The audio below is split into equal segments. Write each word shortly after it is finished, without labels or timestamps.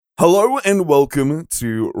Hello and welcome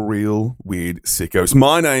to Real Weird Sickos.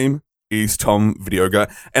 My name is Tom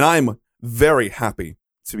Videoga, and I'm very happy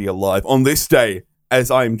to be alive on this day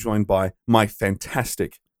as I am joined by my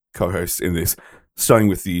fantastic co-hosts in this, starting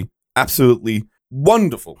with the absolutely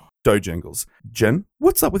wonderful Dojangles. Jen,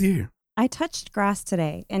 what's up with you? I touched grass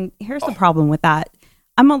today, and here's the problem with that.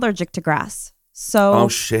 I'm allergic to grass. So Oh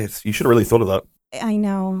shit, you should have really thought of that. I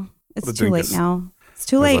know. It's What a too late dingus. now. It's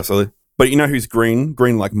too late. But you know who's green?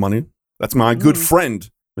 Green like money. That's my good friend,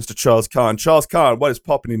 Mr. Charles Khan. Charles Khan, what is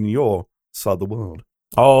popping in your side of the world?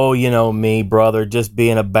 Oh, you know me, brother, just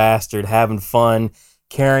being a bastard, having fun,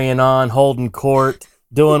 carrying on, holding court,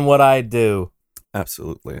 doing what I do.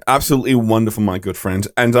 Absolutely. Absolutely wonderful, my good friend.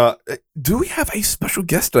 And do we have a special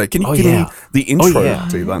guest today? Can you give me the intro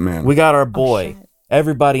to that man? We got our boy. shit.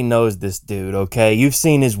 Everybody knows this dude, okay? You've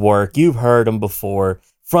seen his work. You've heard him before.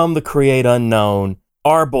 From the Create Unknown,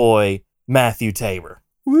 our boy, Matthew Tabor.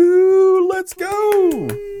 Woo, let's go.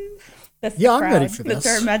 Yeah, I'm ready for this. That's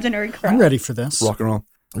our imaginary crowd. I'm ready for this. Rock and roll.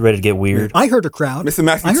 Ready to get weird? I heard a crowd. Mr.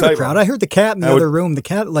 Matthew I heard Tabor. a crowd. I heard the cat in the other room. The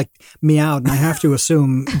cat meowed, and I have to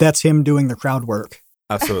assume that's him doing the crowd work.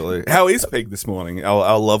 Absolutely. How is Pig this morning?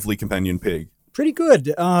 Our lovely companion Pig. Pretty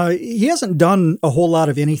good. He hasn't done a whole lot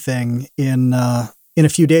of anything in a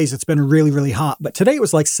few days. It's been really, really hot, but today it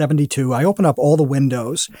was like 72. I opened up all the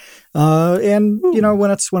windows, and you know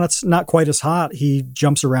when it's not quite as hot, he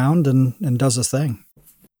jumps around and does his thing.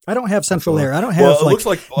 I don't have central air. I don't have Well, it looks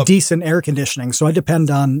like decent air conditioning, so I depend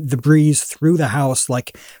on the breeze through the house,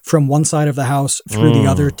 like from one side of the house through the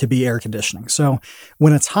other to be air conditioning. So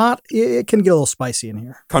when it's hot, it can get a little spicy in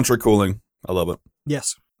here. country cooling. I love it.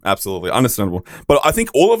 Yes. Absolutely. Understandable. But I think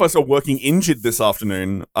all of us are working injured this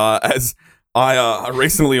afternoon as I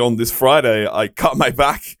recently on this Friday, I cut my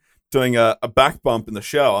back doing a back bump in the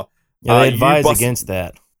shower. Yeah, they You advise bust- against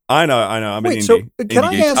that. I know. I'm Wait, an so indie. can I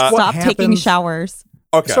indie geek. ask what Stop taking happened? showers.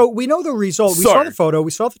 Okay. So we know the result. We So- saw the photo.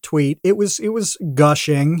 We saw the tweet. It was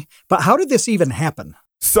gushing. But how did this even happen?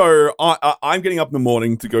 So I'm getting up in the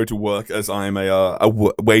morning to go to work as I'm a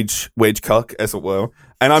wage cuck, as it were,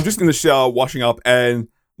 and I'm just in the shower washing up, and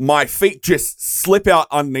my feet just slip out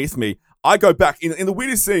underneath me. I go back, and the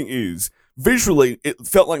weirdest thing is visually, it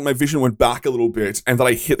felt like my vision went back a little bit, and that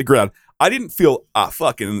I hit the ground. I didn't feel a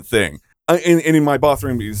fucking thing. And in my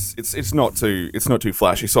bathroom it's not too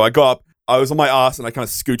flashy. So I got up, I was on my ass, and I kind of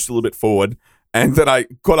scooched a little bit forward, and then I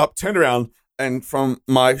got up, turned around. And from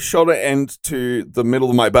my shoulder end to the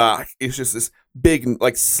middle of my back is just this big,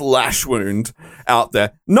 like, slash wound out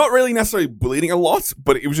there. Not really necessarily bleeding a lot,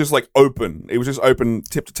 but it was just, like, open. It was just open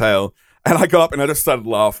tip to tail. And I got up and I just started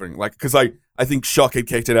laughing, like, because I think shock had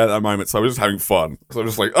kicked it out at that moment. So I was just having fun. So I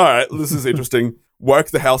was just like, all right, this is interesting.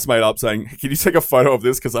 Woke the housemate up saying, hey, can you take a photo of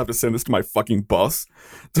this? Because I have to send this to my fucking boss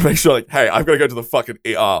to make sure, like, hey, I've got to go to the fucking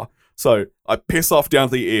ER. So I piss off down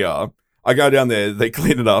to the ER. I go down there. They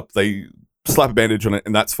clean it up. They slap a bandage on it,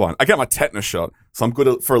 and that's fine. I get my tetanus shot, so I'm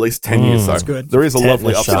good for at least 10 years. So That's good. there is a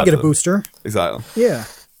lovely Tetanus upside. shot. Get a to it. booster. Exactly. Yeah.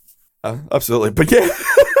 Absolutely. But yeah.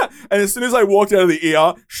 And as soon as I walked out of the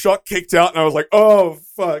ER, shock kicked out, and I was like, oh,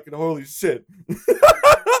 fucking holy shit.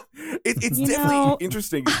 It's You definitely know-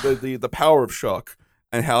 interesting, the power of shock.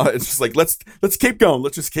 And how it's just like, let's keep going.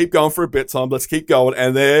 Let's just keep going for a bit, Tom. Let's keep going.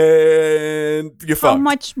 And then you're How fucked.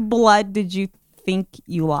 much blood did you think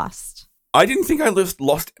you lost? I didn't think I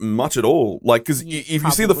lost much at all. Like, because if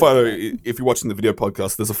you see the photo, Probably if you're watching the video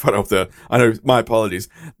podcast, there's a photo up there. I know, my apologies.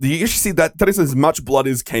 You actually see that is as much blood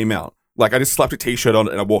as came out. Like, I just slapped a t-shirt on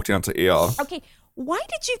and I walked down to ER. Okay, why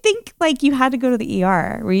did you think like you had to go to the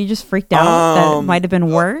ER? Were you just freaked out that it might have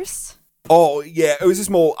been worse? Oh, yeah, it was just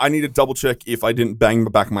more, I need to double check if I didn't bang the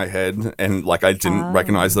back of my head and, like, I didn't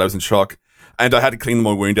recognize that I was in shock. And I had to clean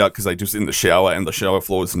my wound out because I just in the shower, and the shower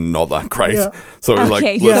floor was not that great. Yeah. So it was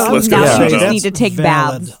Okay, like, let's so go. now straight you just up. need to take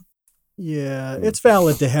valid. baths. Yeah, it's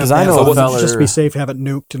valid to have 'Cause I know baths. a feller- Just be safe, have it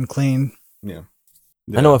nuked and clean. Yeah.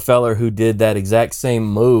 I know a feller who did that exact same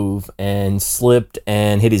move and slipped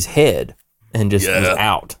and hit his head and just was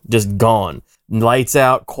out, just gone. Lights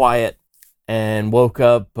out, quiet, and woke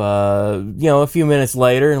up, a few minutes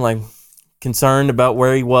later and like concerned about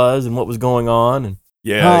where he was and what was going on. And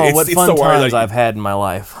Yeah, what it's fun the worry times that I've had in my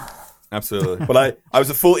life. Absolutely. But I was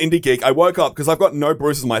a full indie geek. I woke up because I've got no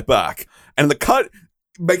bruises on my back. And the cut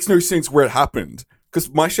makes no sense where it happened. Because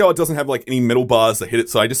my shower doesn't have like any metal bars that hit it.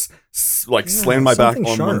 So I just slammed my back something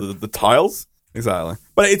on sharp. the tiles. Exactly.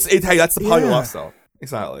 But it's hey, that's the part of your Yeah. lifestyle.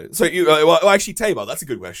 Exactly. So you well, actually, Tabor, that's a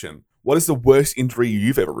good question. What is the worst injury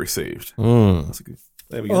you've ever received? That's a good.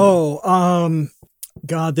 There we go.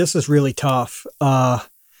 God, this is really tough.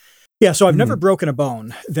 Yeah, so I've never broken a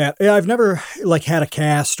bone. I've never like had a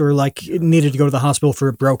cast or like needed to go to the hospital for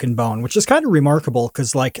a broken bone, which is kind of remarkable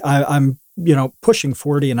because like I'm pushing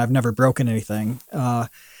 40 and I've never broken anything. So I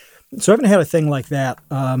haven't had a thing like that.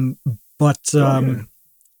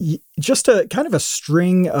 Just a kind of a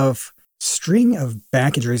string of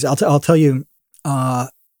back injuries. I'll tell you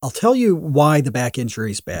why the back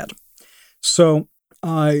injury is bad. So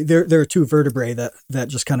there are two vertebrae that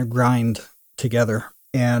just kind of grind together,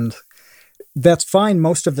 and that's fine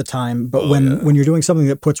most of the time. But when you're doing something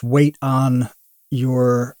that puts weight on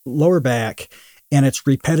your lower back and it's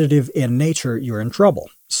repetitive in nature, you're in trouble.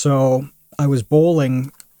 So I was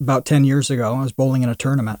bowling about 10 years ago. I was bowling in a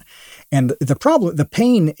tournament, and the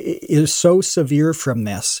pain is so severe from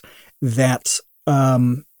this that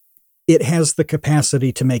it has the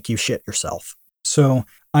capacity to make you shit yourself. So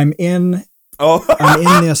I'm in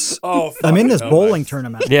this bowling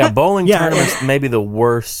tournament. Yeah, bowling tournaments may be the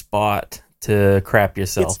worst spot to crap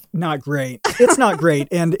yourself. It's not great.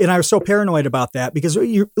 And I was so paranoid about that because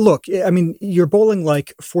you're bowling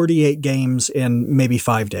like 48 games in maybe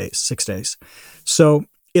 6 days. So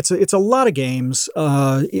it's a lot of games.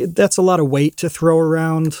 That's a lot of weight to throw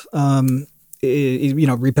around.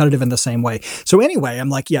 Repetitive in the same way. So anyway, I'm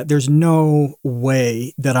like, yeah, there's no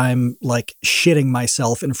way that I'm like shitting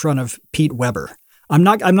myself in front of Pete Weber. I'm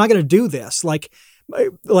not going to do this. Like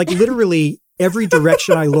literally every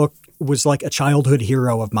direction I looked was like a childhood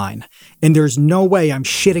hero of mine. And there's no way I'm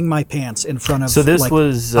shitting my pants in front of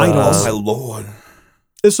idols. Oh my Lord.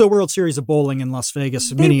 This is a World Series of Bowling in Las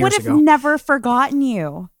Vegas many years ago. They would have never forgotten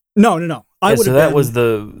you. No. So that was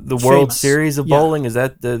the World Series of Bowling. Is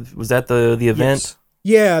that was that the event? Yes.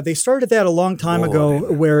 Yeah, they started that a long time ago.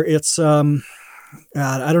 Where it's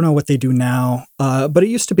I don't know what they do now, but it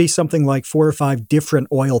used to be something like 4 or 5 different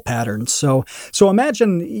oil patterns. So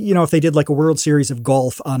imagine if they did like a World Series of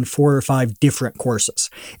golf on 4 or 5 different courses.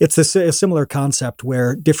 It's a similar concept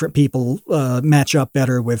where different people match up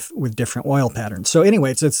better with different oil patterns. So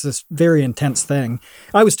anyway, it's this very intense thing.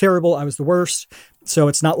 I was terrible. I was the worst. So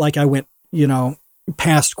it's not like I went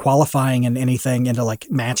past qualifying and anything into like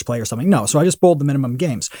match play or something. No. So I just bowled the minimum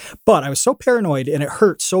games, but I was so paranoid and it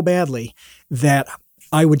hurt so badly that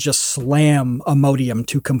I would just slam Imodium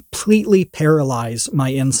to completely paralyze my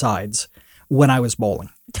insides when I was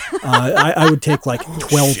bowling. I would take like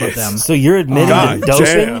 12 of them. So you're admitting that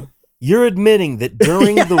doping? You're admitting that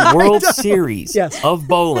during the World Series of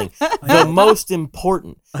bowling, the most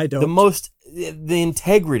important, the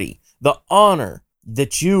integrity, the honor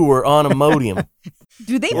that you were on Imodium.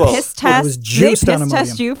 Do they piss test? Do they piss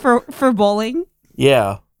test you for bowling?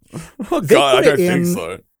 Yeah. Oh God, I don't think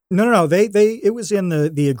so. No. It was in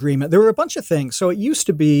the agreement. There were a bunch of things. So it used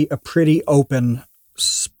to be a pretty open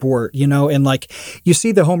sport, and like you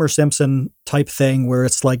see the Homer Simpson type thing where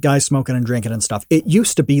it's like guys smoking and drinking and stuff. It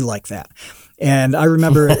used to be like that. And I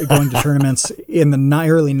remember going to tournaments in the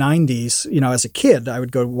early 90s, as a kid, I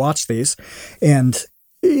would go watch these, and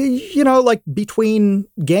like between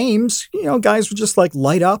games, guys would just like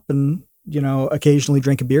light up and, occasionally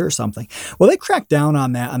drink a beer or something. Well, they cracked down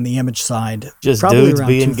on that on the image side. Just probably dudes around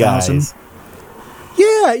being 2000. guys.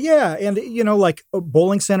 Yeah. And, like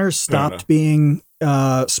bowling centers stopped being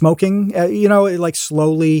smoking, like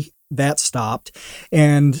slowly that stopped.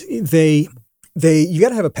 And you got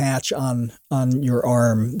to have a patch on your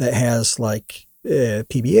arm that has like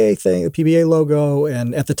PBA thing, the PBA logo,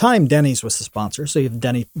 and at the time Denny's was the sponsor, so you have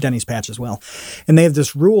Denny's patch as well. And they have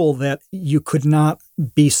this rule that you could not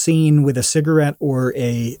be seen with a cigarette or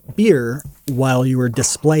a beer while you were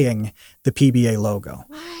displaying the PBA logo.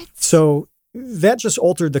 What? So that just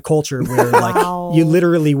altered the culture where like you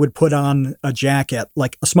literally would put on a jacket,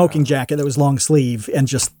 like a smoking jacket that was long sleeve, and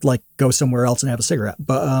just like go somewhere else and have a cigarette.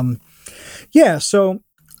 But so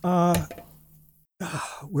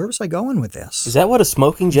where was I going with this? Is that what a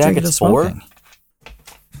smoking jacket's for?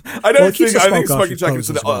 I think smoking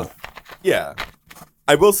jackets are yeah.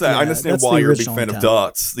 I will say, I understand why you're a big fan of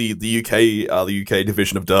darts, the UK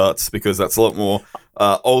division of darts, because that's a lot more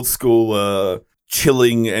old school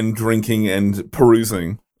chilling and drinking and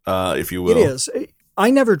perusing, if you will. It is.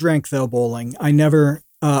 I never drank though bowling. I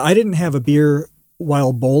didn't have a beer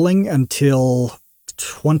while bowling until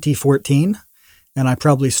 2014. And I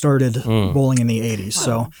probably started bowling in the 80s.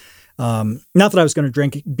 So not that I was going to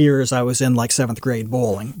drink beer as I was in like 7th grade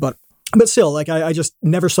bowling, but still, like I just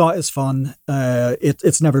never saw it as fun.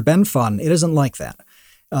 It's never been fun. It isn't like that.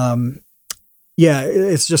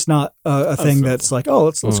 It's just not a thing that's like, oh,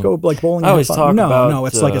 let's go like bowling. I always talk about no,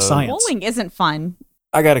 it's like a science. Bowling isn't fun.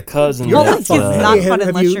 I got a cousin. Bowling is not fun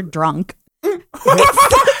unless you're drunk.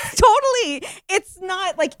 Totally. Exactly. It's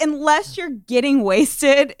not like, unless you're getting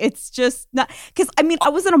wasted, it's just not. Because I mean, I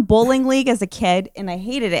was in a bowling league as a kid and I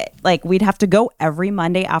hated it. Like, we'd have to go every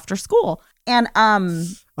Monday after school. And I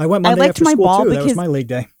went Monday after school too. That was my league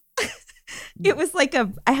day. It was like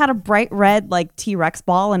I had a bright red like T-Rex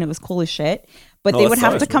ball and it was cool as shit. But they would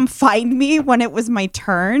have to come find me when it was my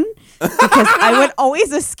turn because I would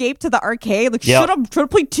always escape to the arcade. Like, shut up, I'm trying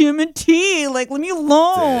to play TMNT. Like, let me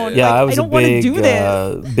alone. Yeah, like, I was don't want to do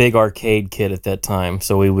a big arcade kid at that time,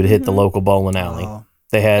 so we would hit the local bowling alley.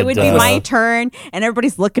 They had it would be my turn, and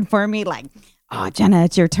everybody's looking for me like, oh, Jenna,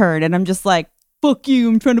 it's your turn. And I'm just like, fuck you,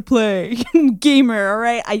 I'm trying to play. Gamer, all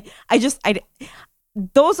right? I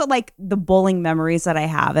those are like the bowling memories that I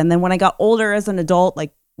have. And then when I got older as an adult,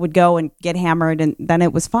 like, would go and get hammered, and then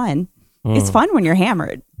it was fun. It's fun when you're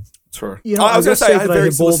hammered. Sure. You know, I was going to say, I had a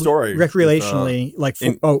very similar bowled story. recreationally,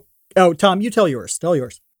 Tom, you tell yours. Tell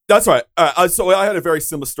yours. That's right. So I had a very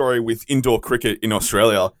similar story with indoor cricket in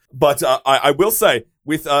Australia. But I will say,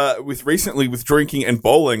 with recently with drinking and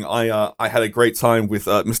bowling, I had a great time with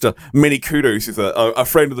Mr. Mini Kudos, who's a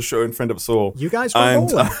friend of the show and friend of us all. You guys went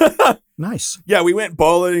bowling. Nice. Yeah, we went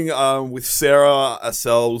bowling with Sarah,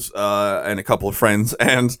 ourselves, and a couple of friends.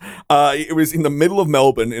 And it was in the middle of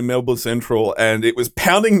Melbourne, in Melbourne Central, and it was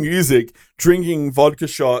pounding music, drinking vodka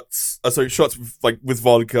shots, shots with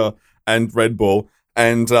vodka and Red Bull.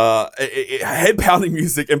 And head pounding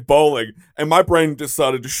music and bowling, and my brain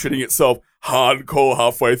decided to shitting itself hardcore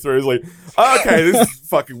halfway through. It's like, okay, this is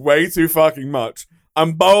fucking way too fucking much.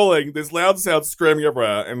 I'm bowling, there's loud sounds screaming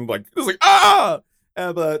everywhere, and like it's like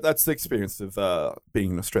but that's the experience of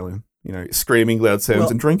being an Australian. You know, screaming, loud sounds,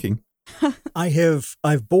 and drinking.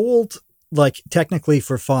 I've bowled like technically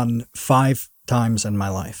for fun 5 times in my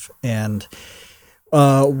life, and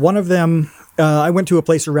one of them. I went to a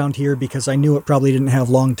place around here because I knew it probably didn't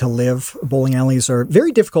have long to live. Bowling alleys are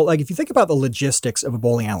very difficult. Like, if you think about the logistics of a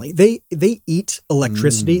bowling alley, they eat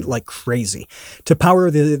electricity like crazy to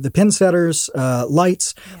power the pin setters,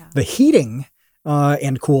 lights, the heating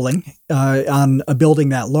and cooling on a building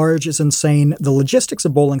that large is insane. The logistics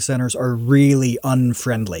of bowling centers are really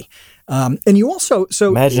unfriendly. And you also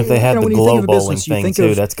imagine if they had the glow bowling business, thing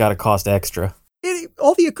too. That's got to cost extra.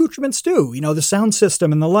 All the accoutrements do, you know, the sound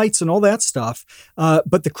system and the lights and all that stuff.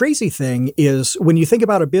 But the crazy thing is, when you think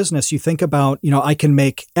about a business, you think about, you know, I can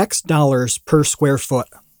make X dollars per square foot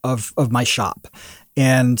of my shop.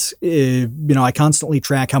 And, you know, I constantly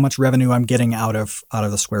track how much revenue I'm getting out of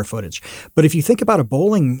the square footage. But if you think about a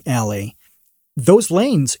bowling alley, those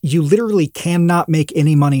lanes, you literally cannot make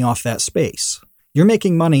any money off that space. You're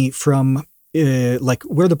making money from like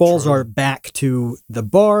where the balls are back to the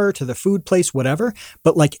bar, to the food place, whatever.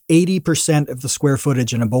 But like 80% of the square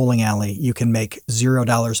footage in a bowling alley, you can make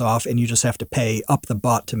 $0 off, and you just have to pay up the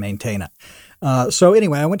butt to maintain it. So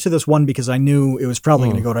anyway, I went to this one because I knew it was probably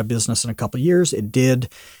going to go out of business in a couple of years. It did.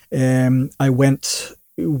 I went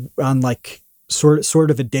on like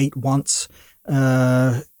sort of a date once,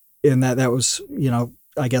 and that was, you know,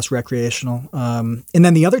 I guess recreational. And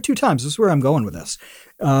then the other 2 times, this is where I'm going with this.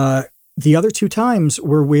 The other 2 times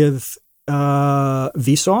were with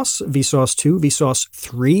Vsauce 2, Vsauce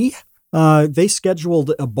 3. They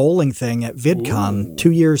scheduled a bowling thing at VidCon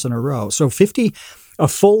 2 years in a row. So a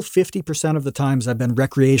full 50% of the times I've been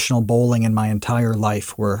recreational bowling in my entire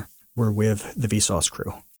life were with the Vsauce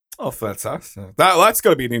crew. Oh, fantastic. That's got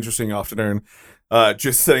to be an interesting afternoon,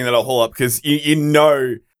 just setting that whole up, because you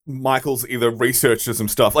know Michael's either researched some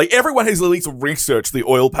stuff. Like, everyone has at least researched the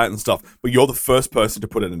oil patent stuff, but you're the first person to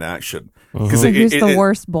put it in action. Who's the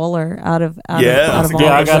worst bowler out of all I of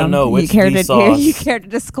gotta them? know which you care Vsauce. to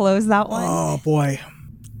disclose that one? Oh boy,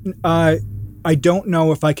 I don't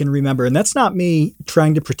know if I can remember, and that's not me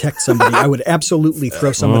trying to protect somebody. I would absolutely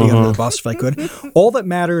throw somebody under the bus if I could. All that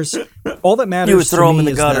matters You would throw to him in me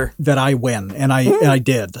the is gutter. that I win, and I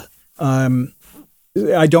did.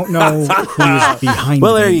 I don't know who's behind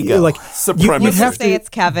Well, me. there you go. Like, Supremacy. you'd have Say to it's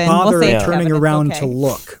Kevin. bother We'll say it's turning Kevin. It's around okay. to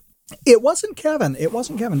look. It wasn't Kevin.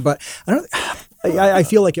 But I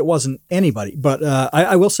feel like it wasn't anybody. But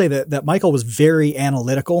I will say that Michael was very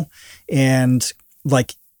analytical, and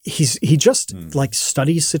like he just like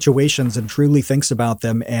studies situations and truly thinks about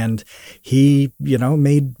them. And he, you know,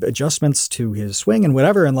 made adjustments to his swing and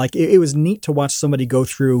whatever. And like it was neat to watch somebody go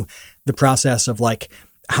through the process of like,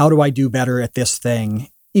 how do I do better at this thing?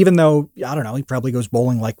 Even though, I don't know, he probably goes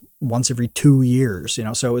bowling like once every 2 years, you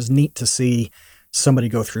know, so it was neat to see somebody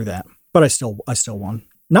go through that. But I still won.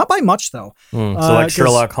 Not by much, though. So like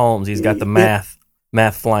Sherlock Holmes, he's got the math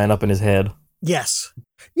flying up in his head. Yes.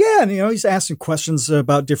 Yeah, and, you know, he's asking questions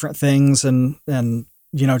about different things, and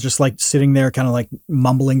just like sitting there kind of like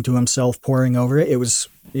mumbling to himself, poring over it. It was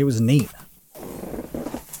neat.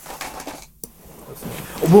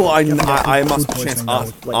 Well, I must Food chance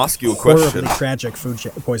poisoning, though, ask you a question. Horribly tragic food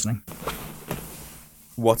poisoning.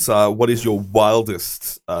 What is your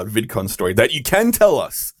wildest VidCon story that you can tell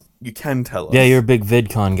us? You can tell us. Yeah, you're a big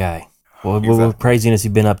VidCon guy. What craziness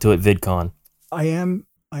you been up to at VidCon? I am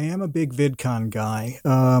a big VidCon guy.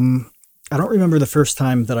 I don't remember the first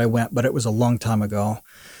time that I went, but it was a long time ago.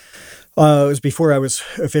 It was before I was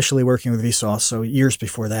officially working with Vsauce, so years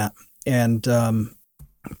before that. And so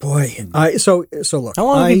look. How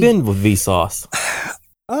long have you been with Vsauce?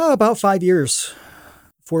 About 5 years.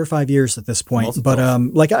 4 or 5 years at this point. Multiple.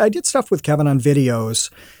 But like I did stuff with Kevin on videos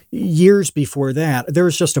years before that. There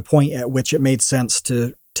was just a point at which it made sense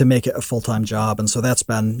to make it a full-time job. And so that's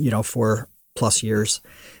been, 4+ years.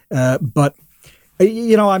 But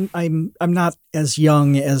I'm not as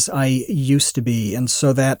young as I used to be. And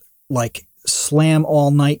so that like slam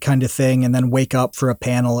all night kind of thing and then wake up for a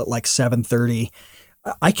panel at like 7:30,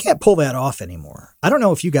 I can't pull that off anymore. I don't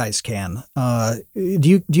know if you guys can.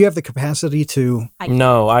 Do you have the capacity to?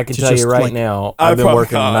 No, I can To tell you just, right like- now. I I've been probably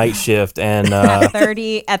working can't. night shift, and At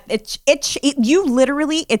 30, you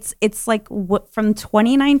literally, it's like what from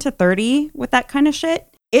 29 to 30 with that kind of shit.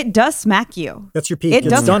 It does smack you. That's your peak. It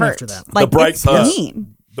It's does done hurt. after that. Like, brakes it's hurt.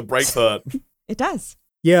 mean. The brakes hurt. It does.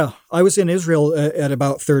 Yeah, I was in Israel at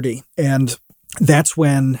about 30, and that's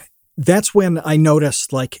when I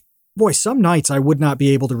noticed, like, boy, some nights I would not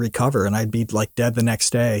be able to recover, and I'd be like dead the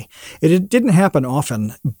next day. It didn't happen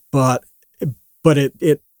often, but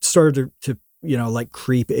it started to like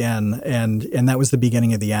creep in, and that was the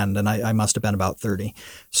beginning of the end, and I must have been about 30.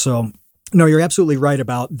 So no, you're absolutely right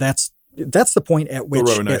about that's the point at which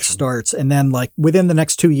it ruination. starts. And then like within the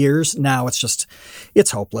next 2 years, now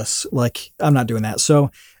it's hopeless. Like I'm not doing that.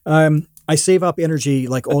 So I save up energy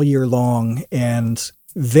like all year long and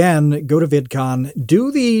then go to VidCon,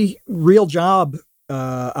 do the real job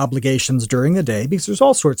obligations during the day because there's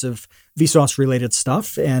all sorts of Vsauce related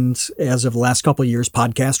stuff. And as of the last couple of years,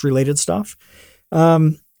 podcast related stuff.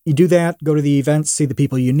 You do that, go to the events, see the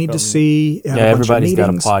people you need to see. Have a bunch of everybody's got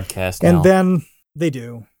a meetings. podcast now. And then they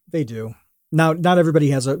do. Now, not everybody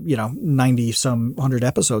has 90 some 100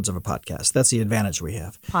 episodes of a podcast. That's the advantage we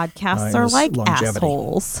have. Podcasts It are was like longevity.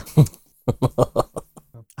 assholes.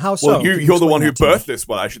 How so? Well, Can you you're the one who explain that to me? birthed this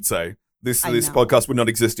one, I should say. This I know. podcast would not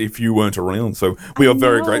exist if you weren't around. So we are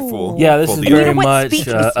very know. grateful. Yeah, this for is the- very You know what? much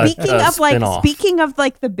Speaking a of like spin-off. speaking of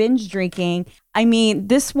like the binge drinking, I mean,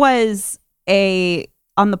 this was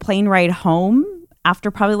on the plane ride home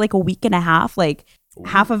after probably like a week and a half. Like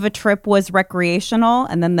half of a trip was recreational,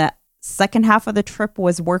 and then the second half of the trip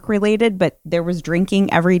was work related, but there was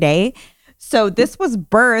drinking every day. So this was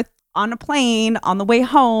birthed on a plane on the way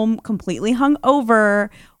home, completely hungover,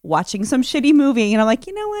 watching some shitty movie, and I'm like,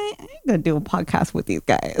 you know what? I'm gonna do a podcast with these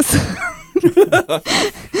guys.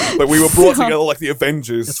 But we were brought together like the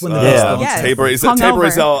Avengers. That's when the best times Yes. Tabor is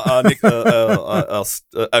Hungover. our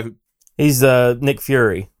Nick, He's Nick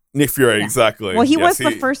Fury. Nick Fury, exactly. Well, he Yes,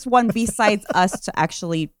 was the first one besides us to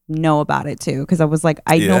actually know about it too, because I was like,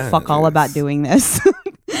 I know fuck all about Yes. doing this.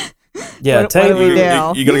 Yeah, What do we You,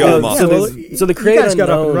 do? you gotta go to the so, market. well, so the you Create guys got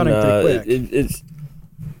up and Unknown, running pretty quick.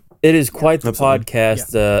 it is quite the Absolutely.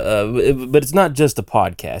 podcast, but it's not just a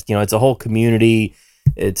podcast. It's a whole community.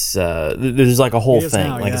 It's there's like a whole It is thing.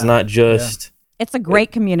 now, Like it's yeah. not just It's a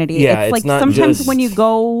great community. Yeah, it's it's like not sometimes just- when you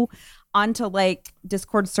go onto like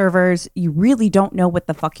Discord servers, you really don't know what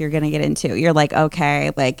the fuck you're gonna get into. You're like,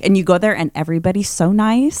 okay, like, and you go there and everybody's so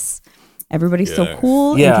nice. Everybody's so Yeah.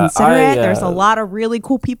 cool Yeah, and considerate. There's a uh, lot of really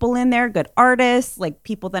cool people in there, good artists, like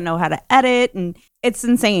people that know how to edit, and it's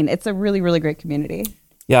insane. It's a really, really great community.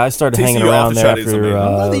 I started TCU hanging around there After Chat is after amazing.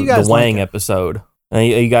 I'm glad that you the guys like Wang it. episode. And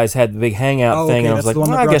you guys had the big hangout Oh, thing, okay, and I was that's like, the one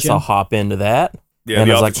well, that I brought guess you I'll in. hop into that. Yeah, and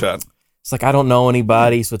the I was after chat. It's like I don't know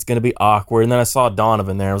anybody, so it's going to be awkward. And then I saw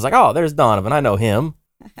Donovan there. I was like, oh, there's Donovan. I know him.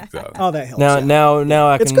 So, Oh, that helps. Now, yeah. now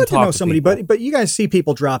I can. It's good to talk know somebody, people. but you guys see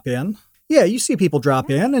people drop in. Yeah, you see people drop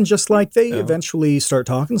in, and just like they eventually start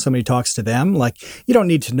talking, somebody talks to them. Like you don't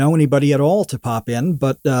need to know anybody at all to pop in,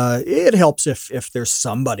 but it helps if there's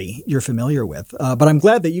somebody you're familiar with. But I'm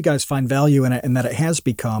glad that you guys find value in it, and that it has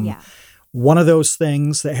become Yeah. one of those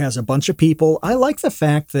things that has a bunch of people. I like the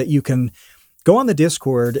fact that you can go on the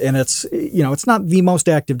Discord, and it's not the most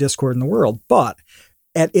active Discord in the world, but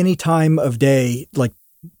at any time of day, like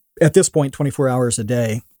at this point, 24 hours a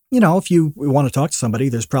day. If you want to talk to somebody,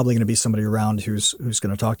 there's probably going to be somebody around who's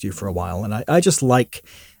going to talk to you for a while. And I just like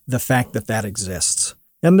the fact that exists.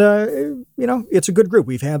 And, it's a good group.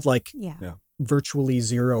 We've had Yeah. virtually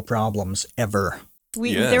zero problems ever.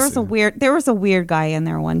 Yes. There was a weird guy in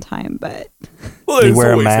there one time, but Well, You there's wear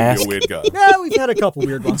a always gonna be mask? a weird guy. Yeah, we've had a couple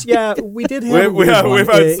weird ones. Yeah, we did have. We've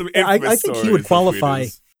had some I infamous think he stories would of qualify.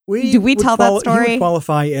 weirdness. Do we tell that He story? would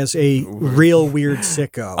qualify as a real weird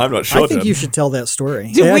sicko. I'm not sure, I think Tim. you should tell that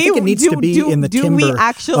story. do I we? think it needs to be in the do timbre we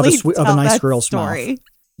actually of a tell nice that girl's story? mouth.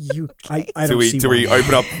 I Do don't we see do why we not.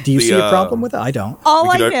 open up? Do you the, see a problem with it? I don't. All We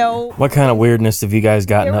I could know, What kind of weirdness have you guys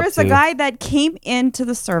gotten there up was to? a guy that came into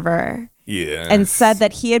the server Yeah. and said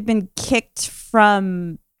that he had been kicked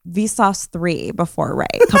from Vsauce 3 before, right?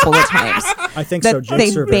 A couple of times. I think That so. Jake they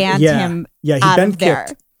Server. banned yeah. him Yeah, he'd out been of there.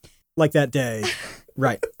 kicked like that day.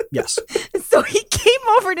 Right. Yes. So he came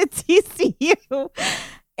over to TCU,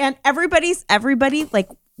 and everybody like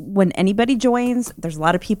when anybody joins, there's a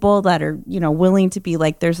lot of people that are willing to be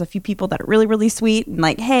like. There's a few people that are really really sweet and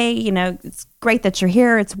like, hey, it's great that you're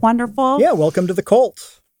here. It's wonderful. Yeah. Welcome to the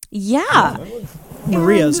cult. Yeah.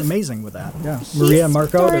 Maria's amazing with that. Yeah. Maria and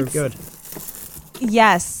Marco, they're good.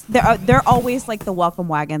 Yes, they're always like the welcome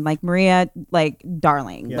wagon. Like Maria, like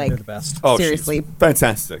darling, Yeah, like they're the best. Oh, seriously. she's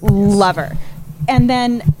fantastic. love her. And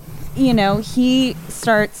then, he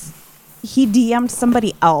DM'd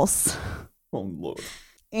somebody else. Oh Lord.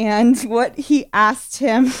 And what he asked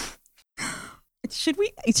him, should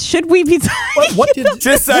we be What did?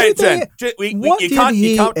 Just say it, what did Jen. they- You what can't did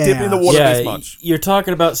he dip in the ask? water yeah, this much. you're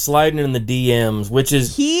talking about sliding in the DMs, which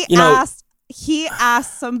is he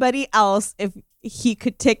asked somebody else if he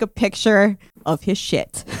could take a picture of his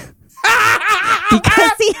shit.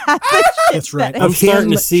 Because he has a shit That's right. fetish. I'm Of starting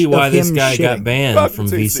him- to see why of this him guy got shitting. banned Fuck from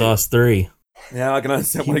TC. Vsauce 3. Yeah, I can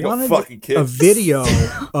understand He why he got wanted fucking kicked. a video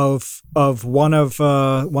of one of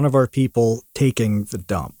our people taking the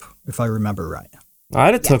dump, if I remember right.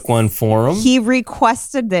 I'd have took one for him. He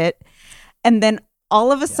requested it, and then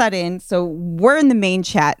all of a sudden, so we're in the main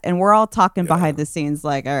chat and we're all talking behind the scenes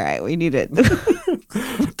like, all right, we need it.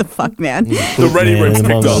 What the fuck, man? The ready Man, room's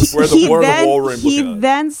among picked up. us. We're the war room. he looking at.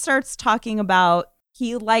 then starts talking about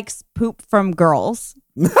he likes poop from girls.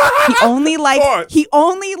 He only likes No.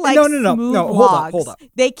 smooth Hold logs. up.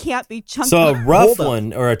 They can't be chunky. So a rough Hold up.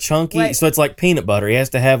 one or a chunky, Wait. so it's like peanut butter. He has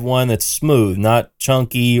to have one that's smooth, not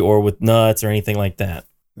chunky or with nuts or anything like that.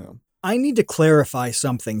 I need to clarify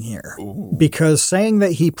something here Ooh. because saying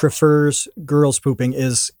that he prefers girls pooping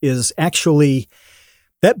is actually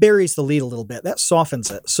that buries the lead a little bit. That softens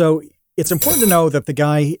it. So it's important to know that the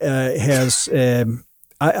guy has.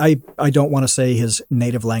 I don't want to say his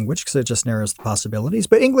native language because it just narrows the possibilities,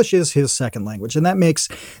 but English is his second language, and that makes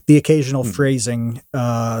the occasional phrasing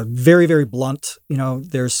very, very blunt.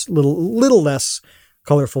 There's little less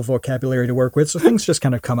colorful vocabulary to work with, so things just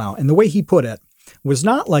kind of come out. And the way he put it was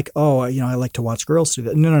not like, I like to watch girls do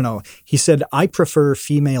that. No. He said, I prefer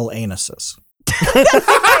female anuses.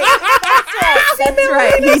 That's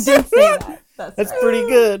right. He did say that. That's pretty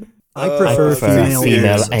good. I prefer female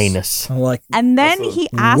anuses. anus. I'm like, And then he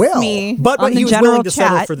asked me but on the he was general willing to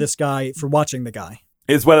settle chat. for this guy, for watching the guy.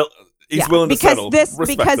 He's willing to because settle. this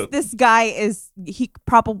Respect because it. this guy he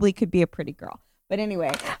probably could be a pretty girl. But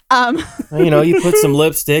anyway, You put some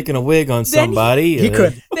lipstick and a wig on somebody. He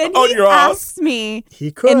could. then On he your ass. asks me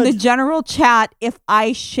He could. in the general chat if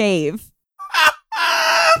I shave.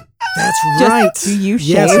 That's Just, right. do you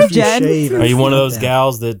Yes, shave, if you Jen? shave, Are you one of those that.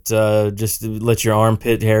 gals that just let your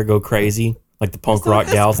armpit hair go crazy, like the punk So rock at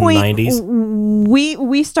this gals point, in the 90s?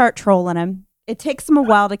 We start trolling him. It takes him a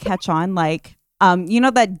while to catch on. Like,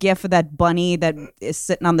 that gif of that bunny that is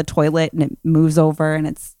sitting on the toilet and it moves over and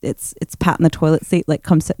it's patting the toilet seat, like,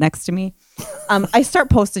 come sit next to me. I start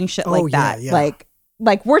posting shit Oh, like yeah, that. yeah.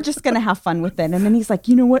 Like we're just gonna have fun with it. And then he's like,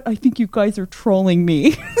 you know what? I think you guys are trolling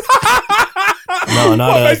me. No,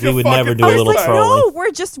 not What us. makes We you would fucking never do a think little that? trolling. No,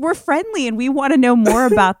 we're friendly and we want to know more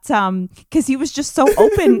about because he was just so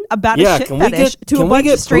open about his shit fetish to a bunch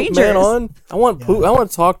of Poop strangers. Man on? I want to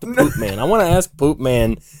talk to Poop Man. I want to ask Poop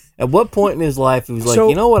Man at what point in his life he was like, So-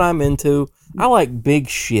 you know what I'm into? I like big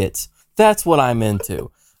shits. That's what I'm into.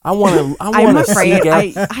 I want to. I'm afraid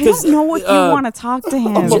I don't know if you want to talk to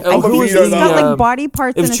him. I'm I a think veto he's got now. like body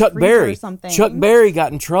parts It in was his Chuck freezer Berry. or something. Chuck Berry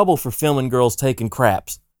got in trouble for filming girls taking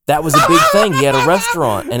craps. That was a big thing. He had a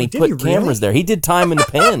restaurant and he Did put he really? cameras there. He did time in the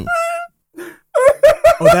pen.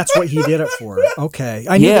 Oh, that's what he did it for. Okay.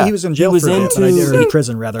 I knew Yeah, that he was in jail he was for a bit, into- or in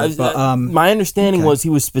prison, rather. But, My understanding okay. was he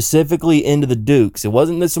was specifically into the Dukes. It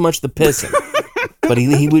wasn't so much the pissing, but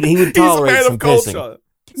he would He's a tolerate man some of pissing. culture.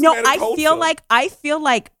 He's a No, man of I feel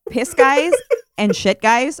like piss guys and shit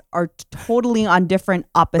guys are totally on different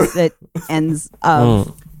opposite ends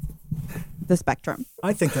of the spectrum.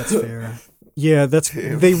 I think that's fair. Yeah,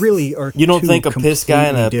 they really are. You don't two think a piss guy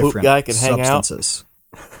and a completely poop different guy could hang out? substances.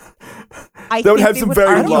 I They would think have they some would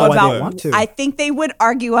very argue large about. worms. want to. I think they would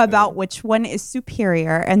argue about which one is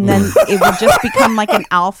superior, and then it would just become like an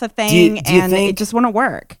alpha thing, do you and think- it just wouldn't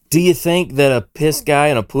work. Do you think that a piss guy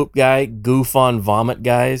and a poop guy goof on vomit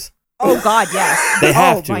guys? Oh God, yes. They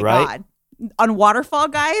have oh, to, my right? God. On waterfall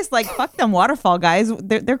guys, like fuck them waterfall guys.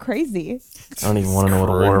 They're crazy. I don't even want to know what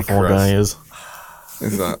a Crud waterfall crust. guy is.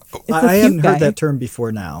 Is that? It's a I hadn't puke heard guy. that term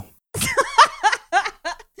before now.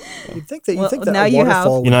 You'd think that Well, that now a you have.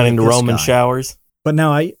 waterfall would You're not be a into piss Roman guy. showers? But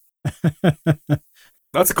now I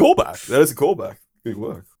That's a callback. That is a callback. Good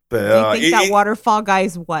work. But, Do you think that waterfall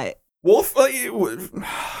guys what? Wolf,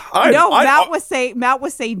 Matt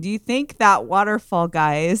was saying, do you think that waterfall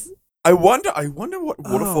guys? I wonder what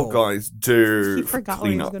waterfall Oh. guys do He for forgot what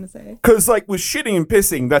he was cleanup. gonna say. Because like with shitting and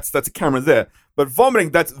pissing, that's a camera there. But vomiting,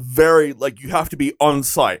 that's very like you have to be on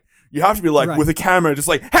site. You have to be like Right. with a camera, just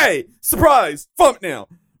like, hey, surprise, vomit now,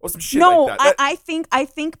 or some shit No, like that. I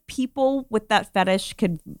think people with that fetish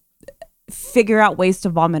could figure out ways to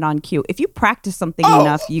vomit on cue. If you practice something Oh.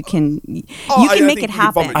 enough, you can Oh, I make think it you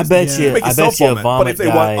happen. vomit I just- bet Yeah. you. Make I yourself bet you a vomit, but vomit if they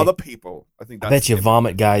guy. want other people, I think I that's bet you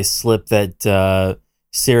vomit guys slip that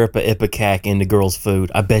syrup of Ipecac into girls'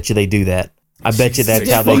 food. I bet you they do that. I bet you that's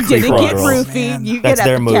Jesus. how they you creep didn't on get girls. roofied. Man. You That's get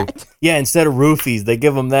their move. Epicat. Yeah, instead of roofies, they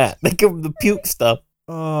give them that. They give them the puke stuff.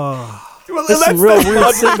 oh Well, There's some real weird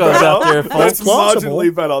marginally sickos better. out there, That's folks. Plausible.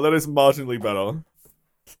 marginally better. That is marginally better.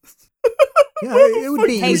 yeah, it would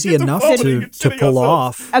be Hey, easy get the enough vomiting to and shitting pull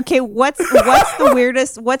ourselves. off. Okay, what's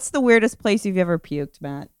the weirdest place you've ever puked,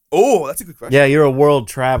 Matt? Oh, that's a good question. Yeah, you're a world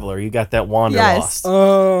traveler. You got that wanderlust. Yes.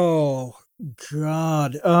 Oh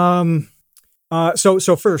God.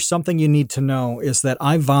 So first, something you need to know is that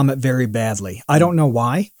I vomit very badly. I don't know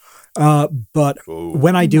why, but Oh.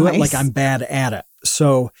 when I do it, Nice. like I'm bad at it.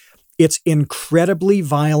 So it's incredibly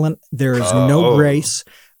violent. There is Oh. no grace.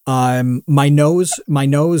 My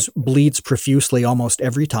nose bleeds profusely almost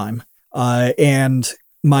every time, and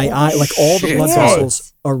my eye, like all the shit. blood Shit.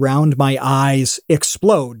 vessels around my eyes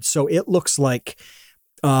explode. So it looks like,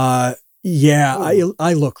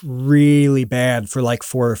 I look really bad for like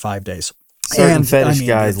 4 or 5 days. Certain fetish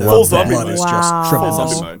guys the love blood that. is Wow. just Full tremendous.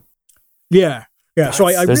 zombie mode. Yeah. So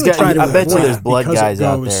I There's really got- try to I bet you avoid there's it blood because guys it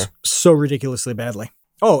out goes there. so ridiculously badly.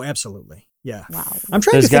 Oh, absolutely. Yeah. Wow. I'm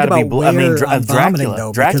trying There's to think got to be about blood. I mean, where I'm vomiting, Dracula.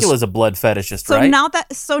 though, because- Dracula's a blood fetishist, So right? now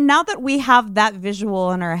that we have that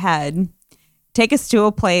visual in our head, take us to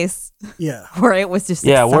a place Yeah. where it was just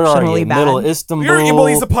Yeah, where are exceptionally you? bad. Middle Istanbul. Well,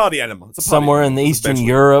 he's a party animal. It's a party somewhere in animal, the Eastern eventually.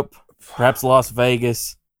 Europe, perhaps Las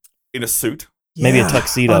Vegas. In a suit. Maybe a Yeah.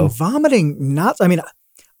 tuxedo. I'm vomiting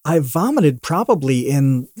I vomited probably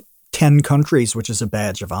in 10 countries, which is a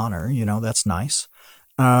badge of honor. You know, that's nice.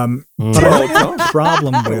 But I Well have a done.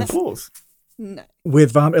 problem Of with course.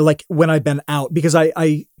 vomit, like when I've been out, because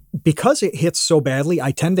because it hits so badly,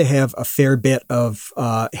 I tend to have a fair bit of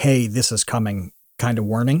hey, this is coming kind of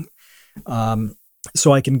warning.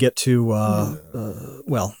 So I can get to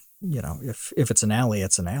well, you know, if it's an alley,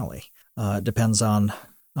 it's an alley. Depends on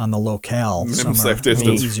the locale. Minimum Some are safe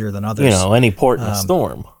distance. easier than others. You know, any port in a Um,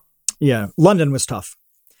 storm. Yeah, London was tough.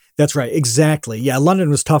 That's right, exactly. Yeah, London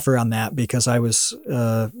was tougher on that because I was,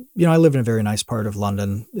 I live in a very nice part of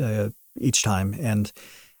London each time, and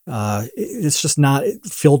it's just not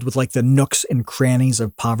filled with like the nooks and crannies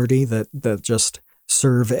of poverty that just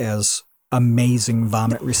serve as amazing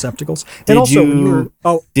vomit receptacles. Did And also, when you-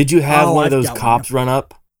 you're, Did you have one of I've those got one, cops run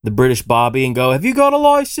up, the British Bobby, and go, "Have you got a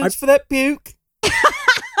license for that puke?"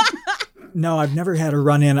 no, I've never had a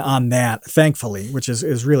run in on that, thankfully, which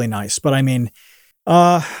is really nice. But I mean,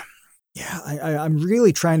 I'm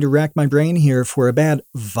really trying to rack my brain here for a bad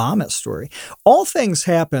vomit story. All things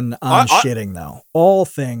happen on shitting, though. All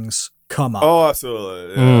things come up. Oh,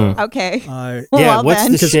 absolutely. Mm. Yeah. Okay. Yeah, Well, what's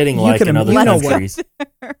then. the shitting you like can- in other you know what- countries?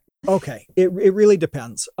 Okay, it really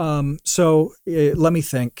depends. So let me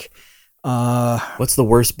think. What's the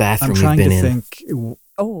worst I'm bathroom you've trying been to in? think.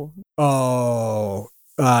 Oh.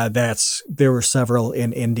 There were several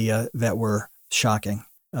in India that were shocking.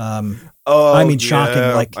 Oh, I mean, shocking,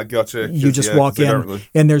 yeah, like, I gotcha. you just walk in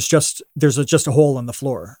and there's just a hole in the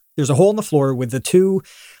floor. There's a hole in the floor with the two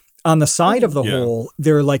on the side of the Yeah. hole.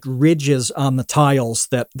 There are like ridges on the tiles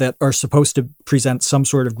that are supposed to present some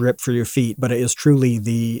sort of grip for your feet, but it is truly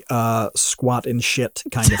the squat and shit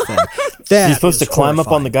kind of thing. That You're supposed to is climb up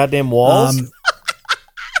on the horrifying. goddamn walls,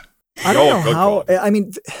 I don't Oh, know good how. God. I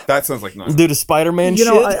mean, That sounds like nice. do the Spider-Man you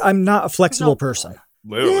shit. know, I'm not a flexible person.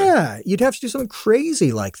 Literally. Yeah, you'd have to do something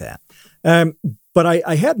crazy like that. But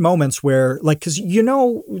I had moments where, like, because you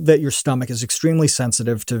know that your stomach is extremely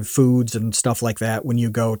sensitive to foods and stuff like that when you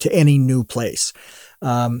go to any new place.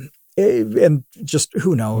 And and just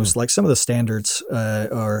who knows, like some of the standards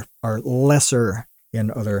are lesser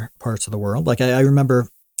in other parts of the world. Like I remember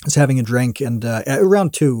I was having a drink and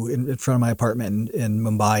around 2 in front of my apartment in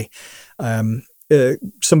Mumbai,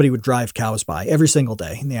 somebody would drive cows by every single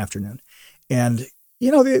day in the afternoon. And,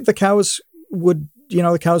 the cows would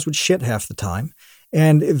shit half the time.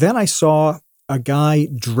 And then I saw a guy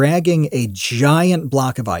dragging a giant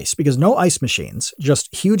block of ice, because no ice machines,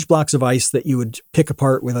 just huge blocks of ice that you would pick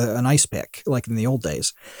apart with an ice pick, like in the old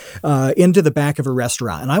days, into the back of a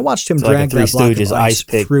restaurant. And I watched him drag that block of ice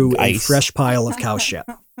through a fresh pile of cow shit.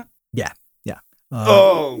 Yeah.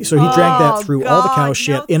 So he dragged that through all the cow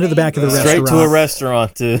shit into the back of the restaurant. Straight to a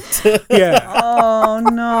restaurant. Yeah. Oh,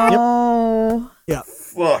 no. Yep.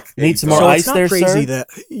 Fuck. Need some more ice there, sir? It's not crazy that,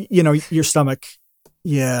 your stomach,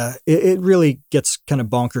 it really gets kind of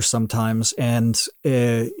bonkers sometimes. And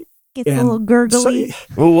Gets a little gurgly.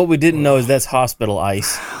 Well, what we didn't know is that's hospital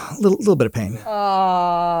ice. A little bit of pain.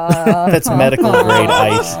 That's medical grade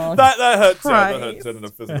ice. That hurts. That hurts in a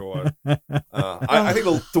physical way. I think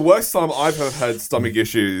the worst time I've ever had stomach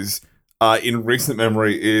issues in recent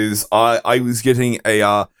memory is I was getting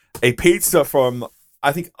a pizza from,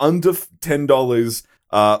 I think, under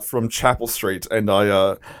 $10 from Chapel Street, and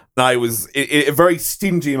I was very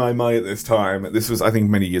stingy in my money at this time. This was, I think,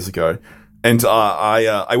 many years ago. And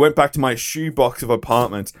I went back to my shoebox of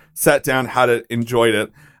apartment, sat down, had it, enjoyed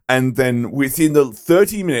it, and then within the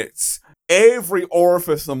 30 minutes, every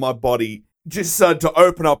orifice on my body just started to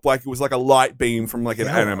open up like it was like a light beam from like an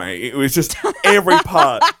anime. It was just every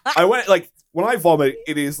part. I went like, when I vomit,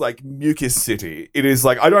 it is like mucus city. It is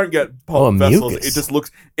like, I don't get pulp vessels. Mucus.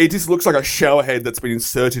 It just looks like a shower head that's been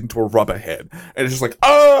inserted into a rubber head, and it's just like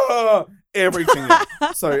everything.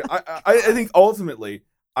 So I think ultimately,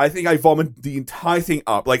 I think I vomited the entire thing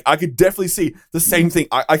up. Like, I could definitely see the same thing.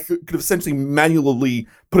 I could have essentially manually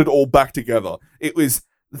put it all back together. It was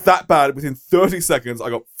that bad. Within 30 seconds, I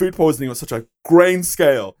got food poisoning on such a grain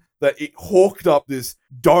scale that it hawked up this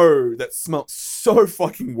dough that smelled so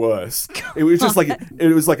fucking worse. It was just like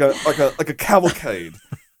it was like a cavalcade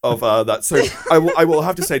of that. So I will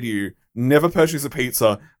have to say to you, never purchase a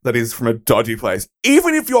pizza that is from a dodgy place.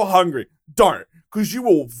 Even if you're hungry, don't. Because you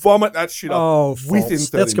will vomit that shit up within 30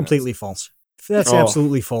 That's minutes. completely false. That's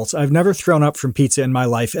absolutely false. I've never thrown up from pizza in my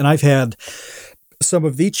life, and I've had some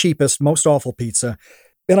of the cheapest, most awful pizza,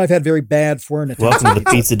 and I've had very bad foreign attempts. Welcome to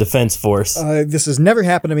the Pizza Defense Force. This has never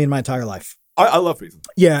happened to me in my entire life. I love pizza.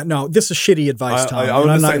 Yeah, no, this is shitty advice, Tom.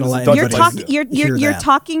 And I'm not going to let anybody You're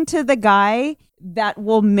talking to the guy that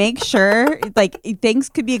will make sure, like, things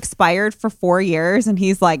could be expired for 4 years, and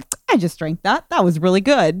he's like, I just drank that. That was really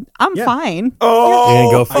good. I'm fine.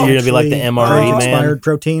 You're gonna be like the MRE man. Expired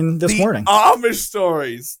protein this morning. Amish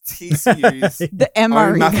stories. TCU's. The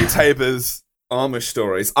MRE. Matthew Tabor's Amish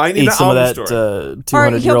stories. I need Eat an some of Amish that story.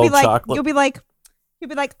 200-year-old chocolate. He'll be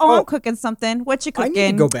like, oh, I'm cooking something. What you I cooking?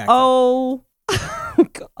 need to go back. Oh,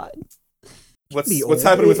 God. What's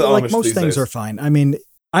happening with the Amish Like most these things days? are fine. I mean,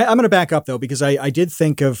 I'm going to back up though, because I did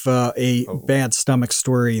think of a bad stomach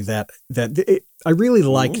story that I really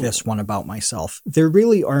like this one about myself. There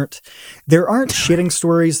aren't shitting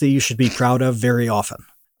stories that you should be proud of very often.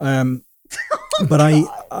 But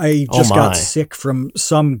I just got sick from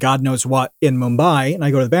some God knows what in Mumbai, and I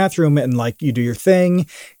go to the bathroom and like you do your thing,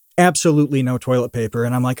 absolutely no toilet paper,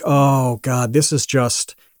 and I'm like, oh God, this is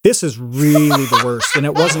really the worst. And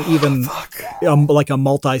it wasn't even like a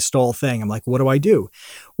multi-stall thing. I'm like, what do I do?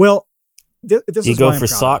 Well, this you is go why I'm for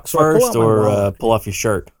proud. sock So I pull first out my or wallet. pull off your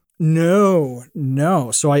shirt? No.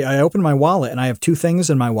 So I open my wallet and I have two things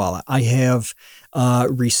in my wallet. I have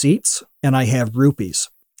receipts and I have rupees.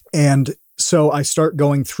 And so I start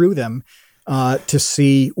going through them to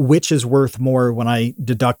see which is worth more when I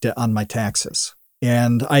deduct it on my taxes.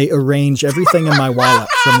 And I arrange everything in my wallet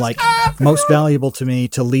from like most valuable to me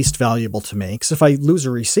to least valuable to me. Because if I lose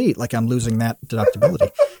a receipt, like I'm losing that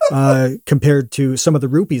deductibility. Compared to some of the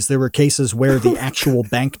rupees, there were cases where the actual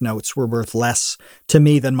banknotes were worth less to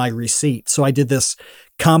me than my receipt. So I did this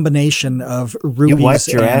combination of rupees. You wiped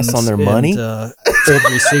your ass on their money? Old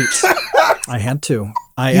receipts. I had to.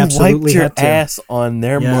 I You absolutely wiped your had to. ass on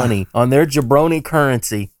their money, on their jabroni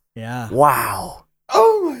currency. Yeah. Wow.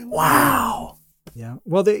 Oh my Wow. Yeah.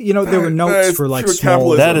 Well, there were notes is for like pure small.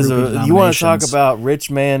 capitalism. That is rupee you want to talk denominations. about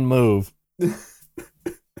rich man move.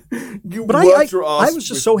 You But worked your ass I was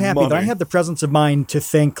just with so happy that I money. had the presence of mind to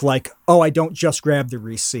think like, oh, I don't just grab the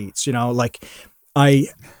receipts, you know, like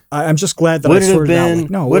I'm just glad that Would I it have sorted out. been- Like,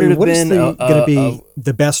 no, would it have what is been going to be a-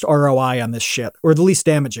 the best ROI on this shit, or the least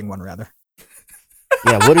damaging one, rather?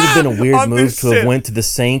 Yeah, would it have been a weird On move this to have shit. went to the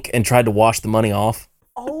sink and tried to wash the money off?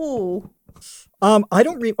 Oh. I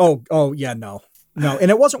don't read. Oh, yeah, no, and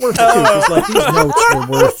it wasn't worth it too. Because like these notes were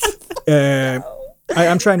worth.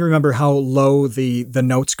 I'm trying to remember how low the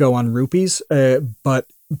notes go on rupees, but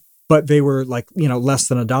they were like less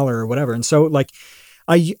than $1 or whatever, and so like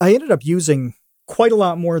I ended up using quite a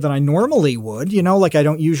lot more than I normally would. Like I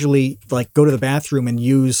don't usually like go to the bathroom and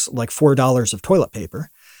use like $4 of toilet paper,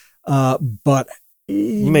 but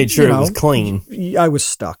you made sure it was clean. I was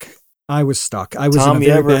stuck. I was Tom, in a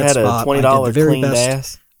you very ever bad had spot. a $20 very cleaned best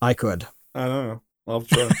ass? I could. I don't know. I'll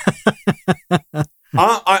try.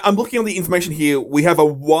 I'm looking at the information here. We have a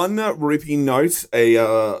 1 rupee note,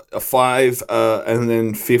 a 5, and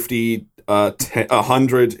then 50, 10,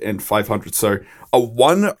 100, and 500. So a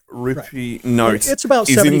 1 rupee note. It's about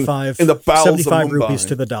is 75 in the bowels 75 of rupees Mumbai.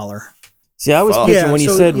 to the dollar. See, I was Fuck. picturing when you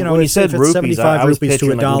said if rupees, it's 75 I was rupees to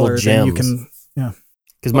picturing a like little dollar, then you gems. can.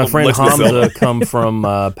 Because my Oh, friend let's go. Hamza come from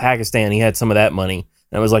Pakistan. He had some of that money.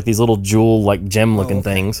 And it was like these little jewel, like gem looking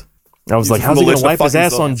okay. things. And I was He's like, from how's the he going list to of wipe his fucking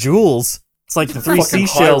ass on songs. jewels? It's like the 3 Fucking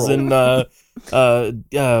seashells high in Running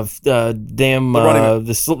Man.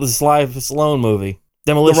 the Sly Stallone movie,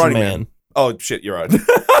 Demolition Running Man. Oh shit, you're right.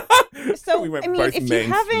 So We went I mean, both if you main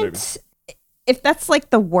haven't, movies. if that's like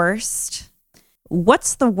the worst,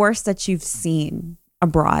 what's the worst that you've seen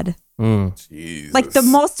abroad? Jesus. Like the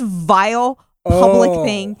most vile public Oh.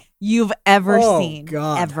 thing you've ever Oh, seen,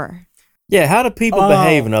 God. ever. Yeah, how do people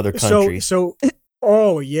behave in other countries? So,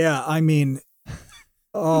 oh yeah, I mean,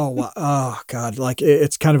 oh God, like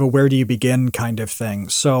it's kind of a where do you begin kind of thing.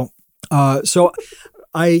 So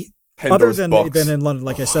I Pandora's other box. than in London,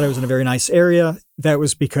 like I said, I was in a very nice area. That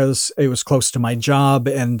was because it was close to my job,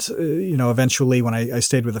 and eventually when I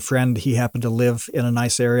stayed with a friend, he happened to live in a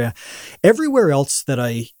nice area. Everywhere else that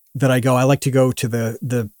I go, I like to go to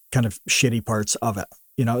the kind of shitty parts of it.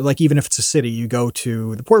 Like even if it's a city, you go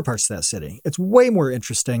to the poor parts of that city. It's way more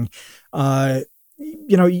interesting.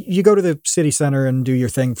 You go to the city center and do your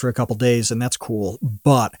thing for a couple days, and that's cool.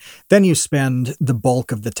 But then you spend the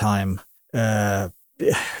bulk of the time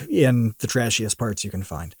in the trashiest parts you can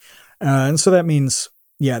find. And so that means,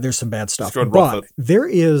 yeah, there's some bad stuff. Just go and rough But it. there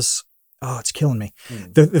is, it's killing me.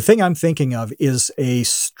 The thing I'm thinking of is a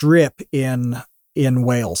strip in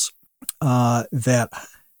Wales, that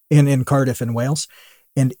in Cardiff in Wales.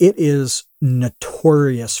 And it is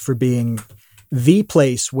notorious for being the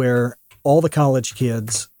place where all the college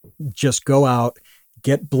kids just go out,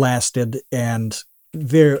 get blasted, and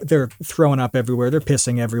they're throwing up everywhere. They're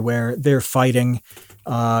pissing everywhere. They're fighting.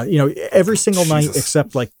 Every single night Jesus.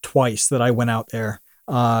 except like twice that I went out there,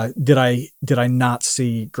 did I not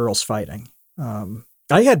see girls fighting.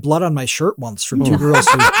 I had blood on my shirt once from 2 girls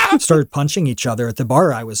who started punching each other at the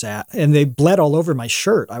bar I was at, and they bled all over my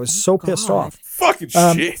shirt. I was so pissed God. off. Fucking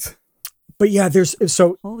shit. But yeah,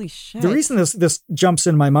 Holy shit. the reason this jumps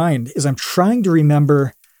in my mind is I'm trying to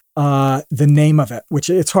remember the name of it, which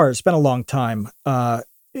it's hard. It's been a long time,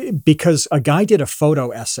 because a guy did a photo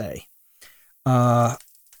essay, and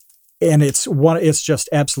it's just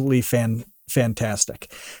absolutely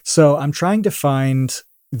fantastic. So I'm trying to find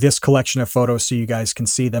this collection of photos so you guys can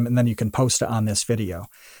see them, and then you can post it on this video.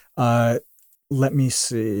 Let me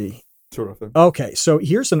see. Terrific. Okay, so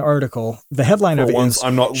here's an article. The headline For of it once, is,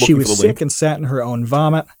 I'm not she looking was for the sick link. and sat in her own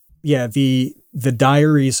vomit. Yeah, the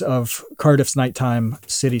diaries of Cardiff's nighttime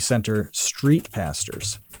city center street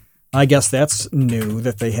pastors. I guess that's new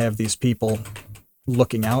that they have these people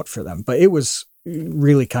looking out for them. But it was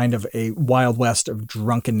really kind of a wild west of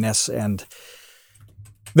drunkenness, and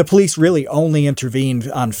the police really only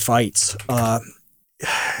intervened on fights.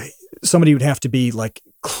 Somebody would have to be like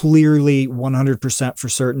clearly 100% for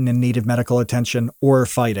certain in need of medical attention or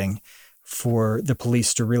fighting for the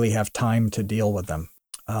police to really have time to deal with them.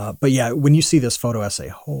 But yeah, when you see this photo essay,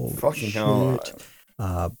 holy Fucking shit. hell.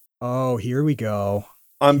 Oh, here we go.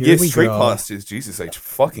 I'm Here yes, we street go. pastors. Jesus H.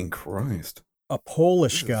 Fucking Christ. A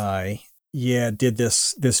Polish guy, did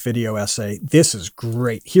this video essay. This is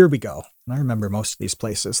great. Here we go. And I remember most of these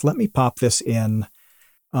places. Let me pop this in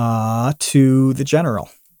to the General.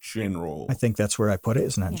 General. I think that's where I put it.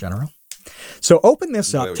 Isn't that General? So open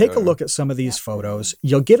this There up. we Take go. a look at some of these photos.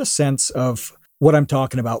 You'll get a sense of what I'm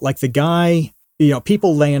talking about. Like the guy,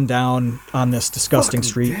 people laying down on this disgusting Fucking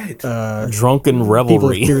street. dead. Drunken People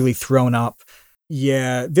revelry. have clearly thrown up.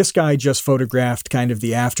 Yeah, this guy just photographed kind of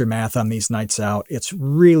the aftermath on these nights out. It's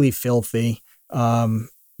really filthy.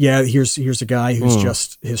 Here's a guy who's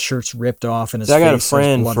just his shirt's ripped off and his I got a face has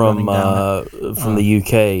friend blood from running down it. from the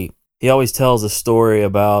UK. He always tells a story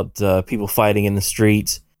about people fighting in the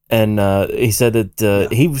streets, and he said that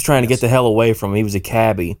he was trying to get the hell away from him. He was a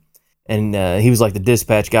cabbie, and he was like the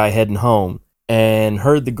dispatch guy heading home, and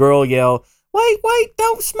heard the girl yell, wait,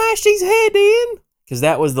 don't smash his head in. Because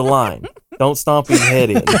that was the line. Don't stomp his head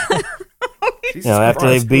in. After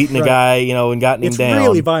they've beaten the guy, and gotten him down. It's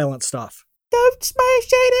really violent stuff. Don't smash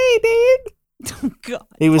that head in. Oh, God.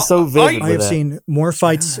 He was so vivid. I have seen more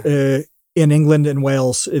fights in England and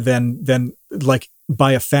Wales than like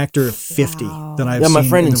by a factor of 50 than I've seen my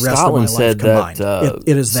friend in in the rest Scotland of my said life that combined.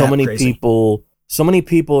 It is so that many crazy.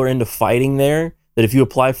 people are into fighting there that if you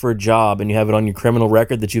apply for a job and you have it on your criminal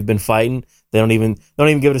record that you've been fighting, they don't even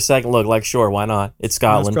give it a second look. Like, sure, why not? It's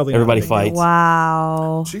Scotland. probably not Everybody a big deal. fights.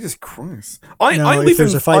 Wow. Jesus Christ! If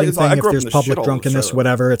there's a fighting thing, if grew up there's in the public shithole of drunkenness, Australia.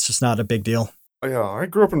 whatever, it's just not a big deal. Yeah, I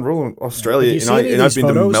grew up in rural Australia, Did you see any of and I've these been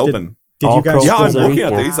to photos? Melbourne. Did All you guys? Yeah, I'm Those are looking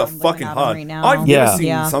at equal. these. Are I'm looking fucking at them hard. right now. I've Yeah. never seen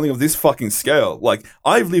Yeah. something of this fucking scale. Like,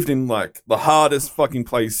 I've lived in like the hardest fucking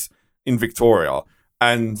place in Victoria,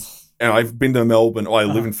 and I've been to Melbourne. Or I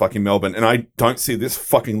live in fucking Melbourne, and I don't see this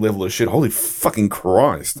fucking level of shit. Holy fucking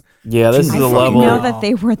Christ! Yeah, this is I the didn't level. know that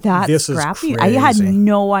they were that This is scrappy. I had crazy.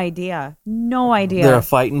 no idea. No idea. They're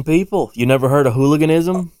fighting people. You never heard of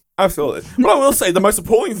hooliganism? Absolutely. But I will say the most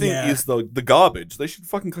appalling thing Yeah. is the garbage. They should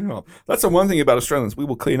fucking clean up. That's the one thing about Australians. We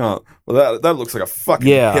will clean up. Well, that looks like a fucking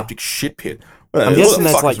Yeah. hectic shit pit. I'm What guessing the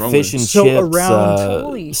that's fuck like is wrong fish with and it? So chips around-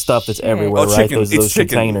 Holy stuff that's shit. everywhere, Oh, right? chicken. Those It's chicken.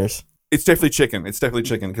 containers. It's definitely chicken. It's definitely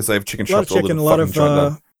chicken because they have chicken A lot of shops all chicken, a over lot the of fucking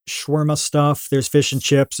China. shawarma stuff. There's fish and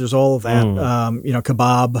chips. There's all of that.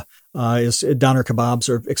 Kebab is doner kebabs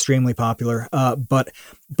are extremely popular. But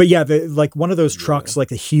yeah, like one of those trucks, like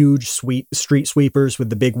the huge street sweepers with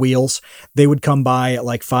the big wheels, they would come by at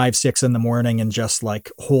like 5-6 in the morning and just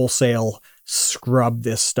like wholesale scrub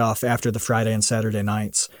this stuff after the Friday and Saturday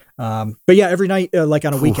nights. But yeah, every night, like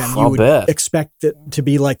on a weekend, you I'll would bet. expect it to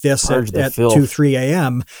be like this Purge the at filth. 2-3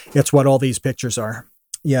 a.m. It's what all these pictures are.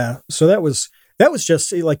 Yeah. So that was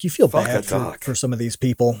just like, you feel Fuck, bad that's dark. for some of these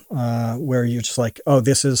people, where you're just like, oh,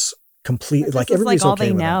 this is complete. This Like is everybody's like all okay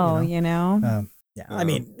they with know, it, you know? Yeah. I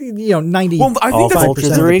mean, 95% Well, I think that's,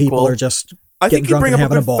 cultures of are the people equal. are just I getting think you drunk bring and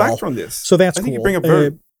up a having a good ball. factor on this. So that's I think cool. you bring up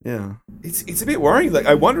very, yeah. It's a bit worrying. Like,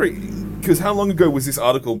 I wonder, because how long ago was this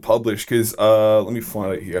article published? Because let me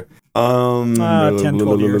find it here. 10,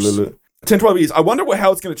 12 years. 10, 12 years. I wonder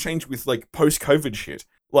how it's going to change with like post-COVID shit.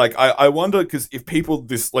 Like, I wonder because if people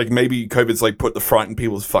maybe COVID's like put the fright in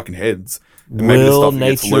people's fucking heads. And maybe the Will stuff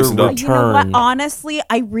gets nature loosened up. You know what? Turn. Honestly,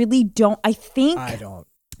 I really don't. I think I don't.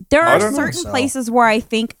 there I are don't certain think so. places where I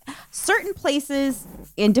think certain places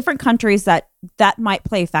in different countries that might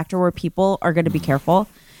play a factor where people are going to be careful,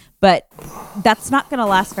 but that's not going to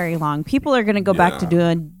last very long. People are going to go back to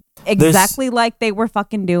doing exactly like they were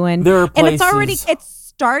fucking doing. There are and it's places-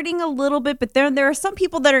 starting a little bit, but there are some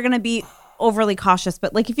people that are going to be overly cautious.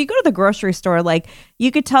 But like if you go to the grocery store, like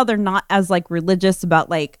you could tell they're not as like religious about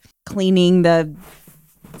like cleaning the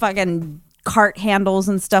fucking cart handles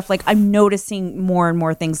and stuff. Like I'm noticing more and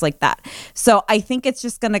more things like that. So I think it's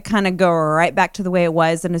just going to kind of go right back to the way it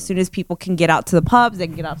was. And as soon as people can get out to the pubs, they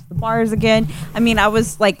can get out to the bars again. I mean, I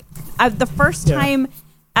was like, the first time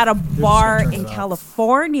at a bar turn in it off.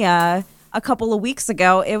 California a couple of weeks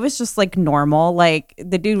ago, it was just like normal. Like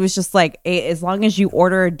the dude was just like, as long as you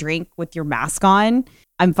order a drink with your mask on,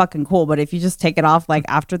 I'm fucking cool. But if you just take it off, like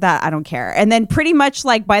after that, I don't care. And then pretty much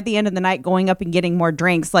like by the end of the night, going up and getting more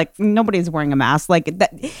drinks, like nobody's wearing a mask. Like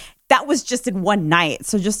that was just in one night.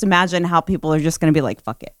 So just imagine how people are just going to be like,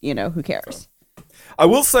 fuck it. You know, who cares? I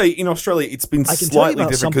will say in Australia, it's been I can tell you slightly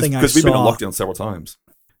about different something I because we've been in saw. lockdown several times.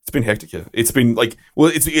 It's been hectic here. It's been like,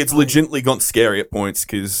 well, it's legitimately gone scary at points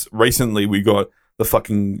because recently we got the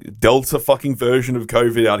fucking Delta fucking version of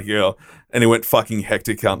COVID out here, and it went fucking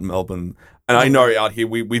hectic out in Melbourne. And I know out here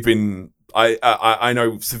we've been, I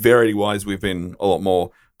know severity wise we've been a lot more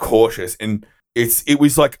cautious, and it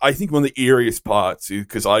was like I think one of the eeriest parts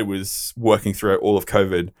because I was working throughout all of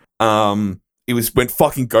COVID. It was when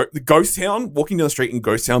fucking the ghost town, walking down the street in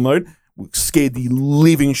ghost town mode, scared the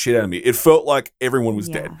living shit out of me. It felt like everyone was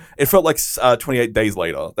dead. It felt like 28 days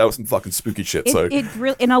later. That was some fucking spooky shit. So It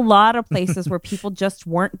really, in a lot of places where people just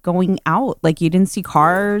weren't going out, like you didn't see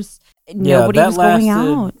cars, nobody that was going lasted-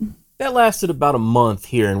 out. That lasted about a month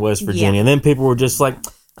here in West Virginia. Yeah. And then people were just like,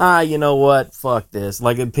 you know what? Fuck this.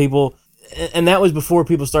 Like people, and that was before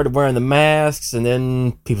people started wearing the masks, and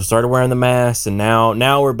then people started wearing the masks, and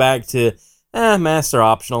now we're back to, masks are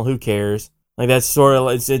optional. Who cares? Like that's sort of,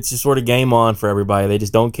 it's just sort of game on for everybody. They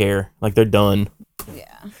just don't care. Like they're done. Yeah.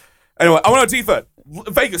 anyway, I want a deeper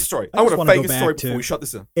Vegas story. I want just a wanna go Vegas back story to- before we shut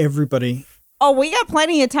this down. Everybody. Oh, we got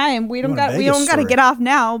plenty of time. We don't want a got Vegas to story. get off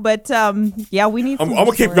now, but yeah, we need. I'm some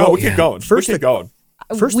gonna keep stories. going. We keep going. First we keep going.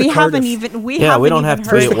 First we the haven't Cardiff. even. We Yeah, haven't we don't even have to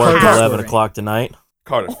heard be at the work at half. 11 o'clock tonight.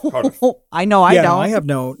 Cardiff. I know. I Yeah, don't. no, I have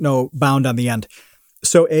no bound on the end.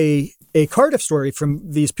 So a a Cardiff story from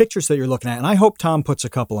these pictures that you're looking at, and I hope Tom puts a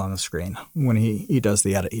couple on the screen when he does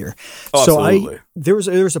the edit here. Absolutely. So there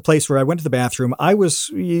was a place where I went to the bathroom. I was,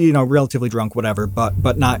 relatively drunk, whatever,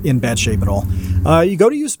 but not in bad shape at all. You go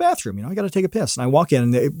to use the bathroom, I got to take a piss. And I walk in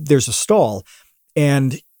and there's a stall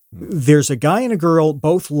and there's a guy and a girl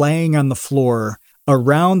both laying on the floor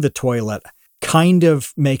around the toilet, kind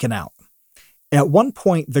of making out. At one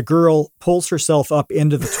point, the girl pulls herself up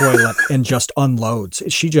into the toilet and just unloads.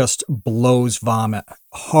 She just blows vomit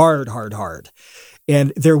hard.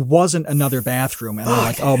 And there wasn't another bathroom. And I'm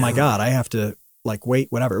like, oh my God, I have to wait,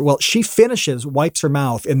 whatever. Well, she finishes, wipes her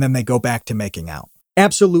mouth, and then they go back to making out.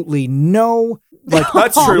 Absolutely no, That's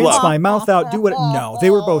true rinse love. my mouth out, do what? No, they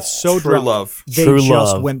were both so True drunk. love. They True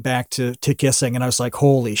just love. went back to kissing. And I was like,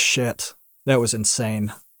 holy shit, that was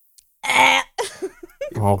insane.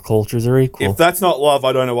 All cultures are equal. If that's not love,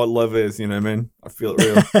 I don't know what love is. You know what I mean? I feel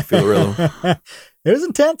it real. It was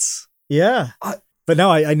intense. Yeah. But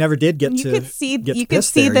no, I never did get You to could see get you could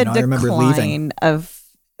pissed see there. the I remember leaving. decline of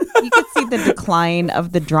you could see the decline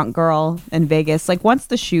of the drunk girl in Vegas. Like once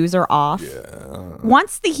the shoes are off,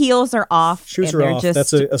 once the heels are off, Shoes and are they're off. just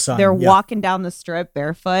That's a sign. they're Yeah. walking down the strip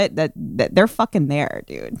barefoot. That they're fucking there,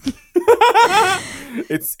 dude.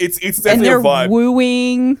 It's And definitely a they're vibe.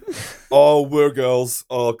 wooing Oh, we're girls.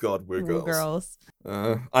 Oh God, we're woo girls. girls.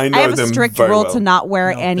 I know I have them a strict very rule well. to not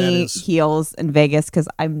wear No, that any is- heels in Vegas because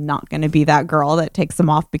I'm not going to be that girl that takes them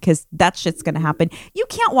off because that shit's going to happen. You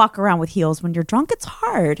can't walk around with heels when you're drunk. It's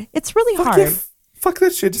hard. It's really Fuck, hard. yeah, fuck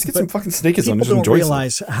that shit. Just get some fucking sneakers on. People Just don't enjoy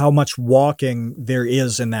realize how much walking there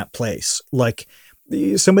is in that place. Like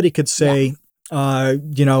somebody could say,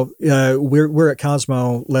 we're at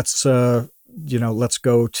Cosmo. Let's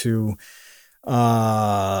go to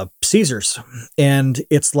Caesar's, and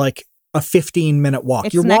it's like a 15-minute walk.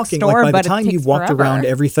 It's You're next walking door, by the but it time takes you've walked forever. around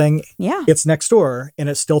everything. Yeah. It's next door, and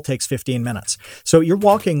it still takes 15 minutes. So you're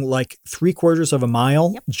walking like 3/4 of a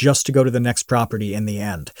mile just to go to the next property in the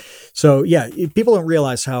end. So yeah, people don't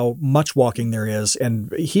realize how much walking there is,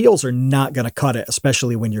 and heels are not going to cut it,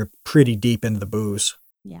 especially when you're pretty deep into the booze.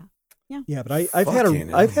 Yeah. Yeah, but I've had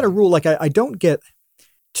Fucking a rule, like I don't get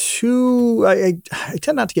too, I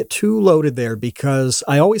tend not to get too loaded there because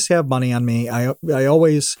I always have money on me. I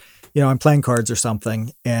always, I'm playing cards or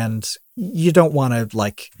something, and you don't want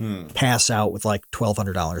to pass out with like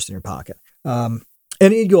 $1,200 in your pocket. And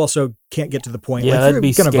you also can't get to the point. Yeah, like, that'd if be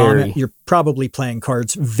you're gonna scary. vomit, you're probably playing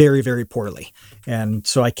cards very, very poorly. And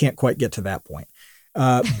so I can't quite get to that point.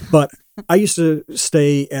 But I used to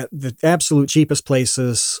stay at the absolute cheapest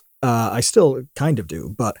places. I still kind of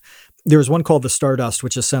do, but there was one called the Stardust,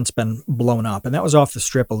 which has since been blown up, and that was off the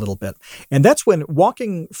strip a little bit. And that's when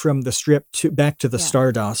walking from the strip back to the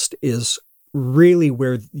Stardust is really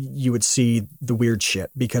where you would see the weird shit,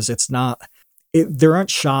 because there aren't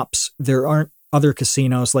shops, there aren't other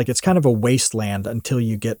casinos. Like, it's kind of a wasteland until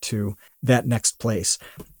you get to that next place.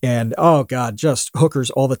 And oh God, just hookers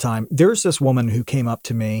all the time. There's this woman who came up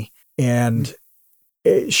to me, and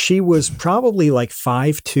she was probably like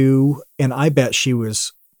 5'2", and I bet she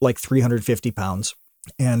was like 350 pounds.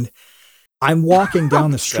 And I'm walking down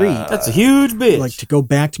the street, That's a huge bitch. like to go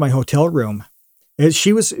back to my hotel room. And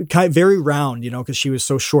she was very round, because she was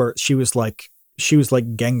so short. She was like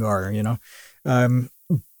Gengar,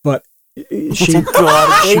 but she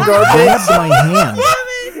grabbed my hand.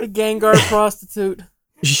 A Gengar prostitute.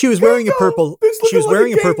 She was wearing a purple. Bitch She was looking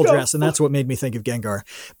wearing a like a purple Gengar. dress, and that's what made me think of Gengar.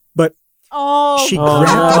 But Oh, she Oh,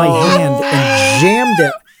 grabbed my no. hand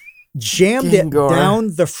and jammed it Gengar.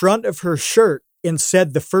 down the front of her shirt and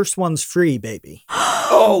said, "The first one's free, baby."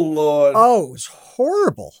 Oh Lord. Oh, it was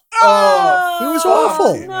horrible. Oh, It was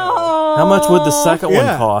awful. no. How much would the second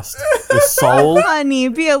Yeah. one cost? The soul? Honey,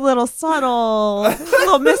 be a little subtle. A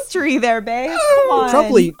little mystery there, babe. Come on.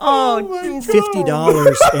 Probably Oh,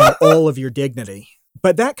 $50 and all of your dignity.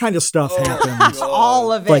 But that kind of stuff happens.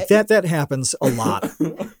 all of it. Like that happens a lot.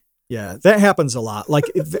 Yeah, that happens a lot. Like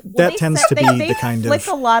that They tends said to be they the kind flick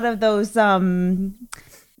of a lot of those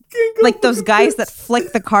like those guys that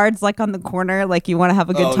flick the cards like on the corner, like you want to have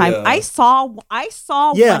a good Oh, time. yeah. I saw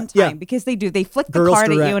Yeah, one time yeah. because they do. They flick the Girls card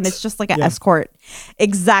at you, Direct. and it's just like an Yeah. escort.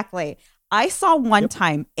 Exactly. I saw one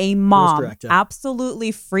time a mom Direct, yeah.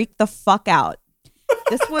 absolutely freak the fuck out.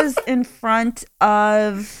 This was in front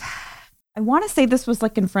of. I want to say this was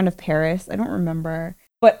like in front of Paris. I don't remember.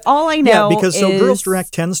 But all I know because is Girls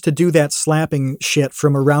Direct tends to do that slapping shit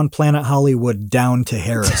from around Planet Hollywood down to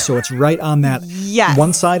Harris. So it's right on that yes.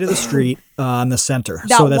 one side of the street on the center.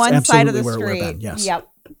 that so that's one absolutely side of the where it would street. have been. Yes. Yep.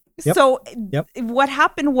 Yep. So Yep. what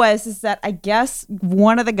happened was that I guess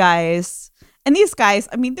one of the guys And these guys,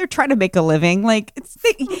 I mean, they're trying to make a living. Like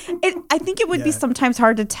I think it would be sometimes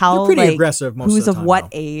hard to tell. They're pretty like, aggressive most who's of the time, what though.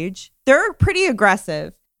 age. They're pretty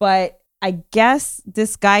aggressive, but I guess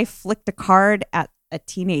this guy flicked a card at a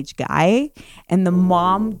teenage guy, and the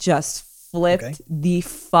mom just flipped the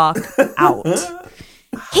fuck out.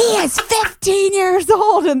 He is 15 years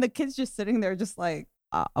old, and the kid's just sitting there, just like,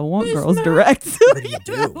 I want girls direct. What do you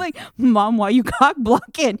do? Like, Mom, why you cock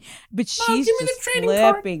blocking? But she's give me just the trading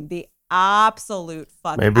card. flipping the absolute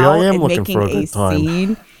fuck Maybe out I am and looking making for a good time.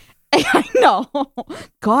 scene. I know.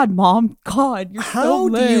 God, Mom. God, you're How so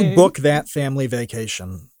do lame. you book that family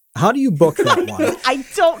vacation? How do you book that one? I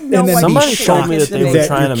don't know And then what Somebody be to told shocked me do. that they were that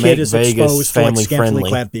trying your to kid make is Vegas exposed to, like, family scantily friendly.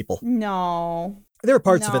 clad people. No. There are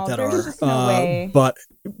parts of No, it that there's are, just no way. but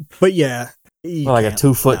yeah, you Well, like a can't.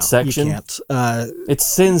 2-foot No, section? You can't. It's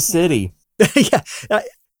Sin City. Yeah,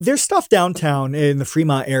 there's stuff downtown in the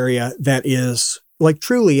Fremont area that is like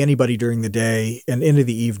truly anybody during the day and into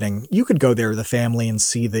the evening. You could go there with the family and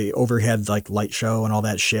see the overhead like light show and all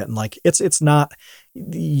that shit. And like it's not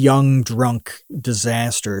young drunk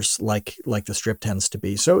disasters like the Strip tends to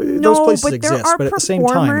be. So those places but exist, there are but at the same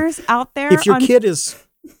time, performers out there. if your on kid is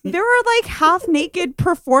there are like half naked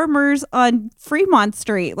performers on Fremont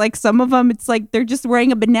Street. Like some of them, it's like they're just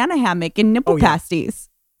wearing a banana hammock and nipple Oh, yeah. pasties.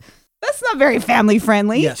 That's not very family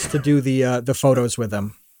friendly. yes to do the photos with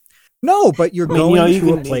them. No, but you're I mean, going you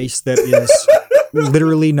to a can- place that is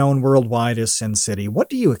literally known worldwide as Sin City. What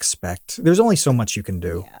do you expect? There's only so much you can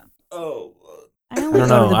do. Oh. I I don't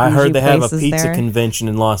know. I heard they have a pizza convention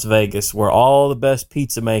in Las Vegas where all the best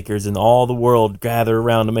pizza makers in all the world gather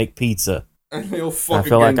around to make pizza. And they'll I fucking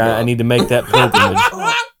feel like gang I up. need to make that pilgrimage.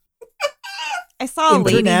 I saw a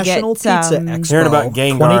lady International get Pizza um, Expo Hearing about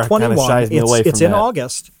Gengar kinda shies me away from it's in that.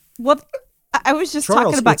 August. well, I was just Charles,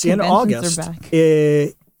 talking about it's in conventions August are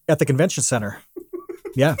back. at the convention center.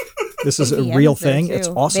 Yeah, this is a AVN real is there, thing. too. It's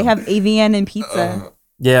awesome. They have AVN and pizza.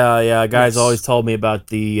 Yeah. Guys Yes. always told me about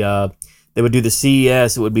the. They would do the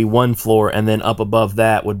CES. It would be one floor, and then up above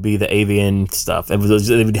that would be the AVN stuff. They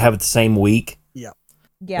would have it the same week, yeah,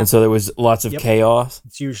 Yeah. and so there was lots of Yep. chaos.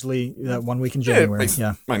 it's usually that 1 week in Yeah, January. makes,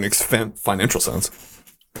 Yeah, makes financial sense.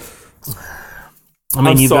 I mean,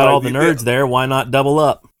 I'm you've got sorry, all the the- nerds there. Why not double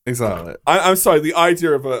up? Exactly. I'm sorry. The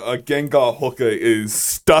idea of a Gengar hooker is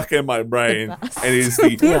stuck in my brain, best. and is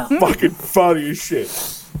the fucking funniest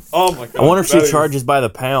shit. Oh my god! I wonder if that she is- charges by the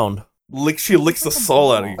pound. She licks the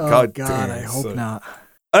soul out of you. oh God, God, damn, I hope so- not.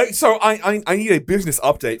 So I need a business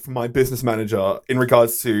update from my business manager in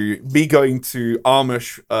regards to me going to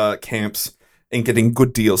Amish camps and getting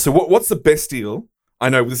good deals. So what's the best deal? I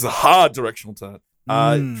know this is a hard directional turn.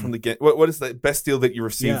 From the what is the best deal that you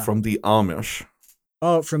received Yeah. from the Amish?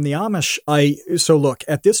 Oh, from the Amish, so look,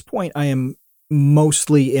 at this point, I am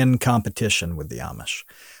mostly in competition with the Amish.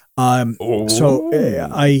 So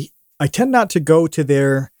I tend not to go to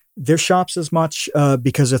their shops as much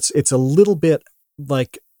because it's a little bit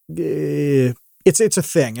like it's a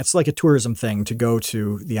thing. It's like a tourism thing to go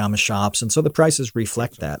to the Amish shops, and so the prices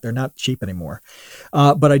reflect that. They're not cheap anymore.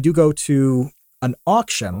 But I do go to an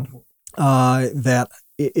auction that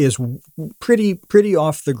is pretty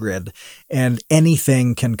off the grid, and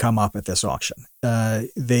anything can come up at this auction.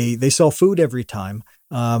 They sell food every time,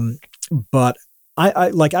 but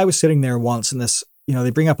I was sitting there once, and this, they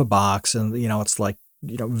bring up a box, and it's like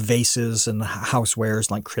vases and housewares,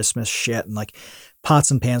 like Christmas shit, and like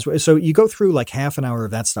pots and pans. So you go through like half an hour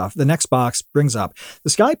of that stuff. The next box brings up,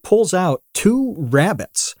 this guy pulls out 2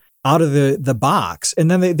 rabbits out of the box,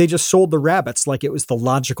 and then they just sold the rabbits like it was the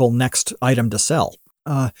logical next item to sell.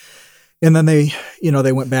 And then they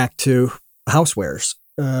went back to housewares.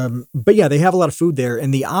 But yeah, they have a lot of food there,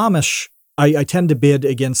 and the Amish, I tend to bid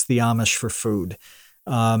against the Amish for food.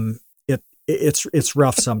 It's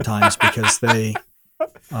rough sometimes because they,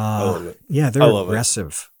 love it. yeah, I they're love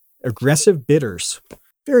it. aggressive bidders,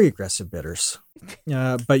 very aggressive bidders.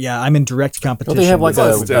 But yeah, I'm in direct competition. Don't they have like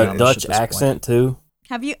with a the Amish at Dutch this point. accent too?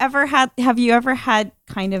 Have you ever had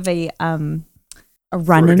kind of a Throw it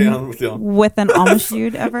run-in down with the- with an Amish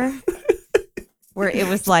dude ever? Where it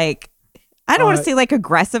was like, I don't want to say like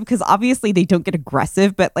aggressive, because obviously they don't get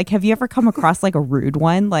aggressive, but like, have you ever come across like a rude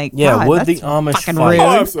one? Like, Yeah, God, would the that's Amish fucking fight? rude. Oh,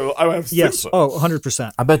 absolutely. I have Yes. so. Oh,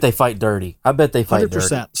 100%. I bet they fight dirty.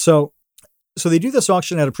 100%. So they do this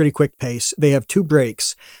auction at a pretty quick pace. They have 2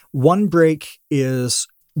 breaks. One break is,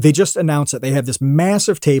 they just announce it. They have this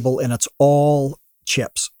massive table, and it's all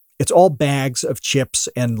chips. It's all bags of chips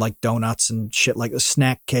and like donuts and shit, like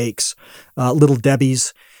snack cakes, Little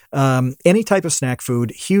Debbie's, any type of snack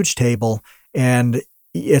food, huge table. And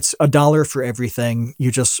it's $1 for everything.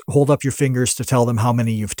 You just hold up your fingers to tell them how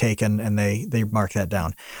many you've taken, and they mark that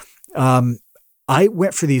down. I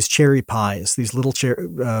went for these cherry pies, these little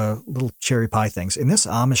cherry pie things, and this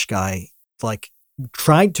Amish guy like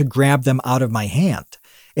tried to grab them out of my hand,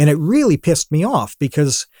 and it really pissed me off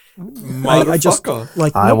because I just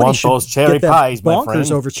like I nobody want should those cherry get that pies, my bonkers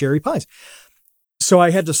friend. over cherry pies. So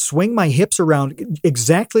I had to swing my hips around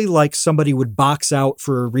exactly like somebody would box out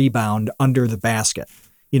for a rebound under the basket.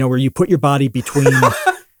 You know, where you put your body between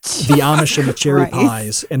the Amish and the cherry Christ.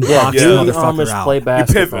 pies and Yeah, box do the the motherfucker Amish out. play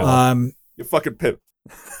basketball. You fucking pip.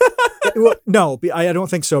 Well, no, I don't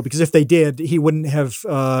think so, because if they did, he wouldn't have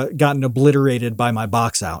gotten obliterated by my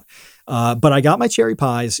box out. But I got my cherry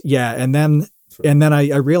pies, yeah, and then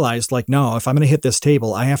I realized, like, no, if I'm going to hit this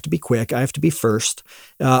table, I have to be quick. I have to be first.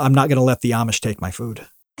 I'm not going to let the Amish take my food.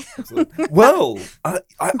 Well,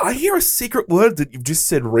 I hear a secret word that you've just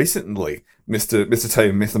said recently, Mr.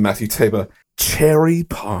 Tabor, Mr. Matthew Tabor. Cherry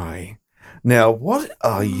pie. Now, what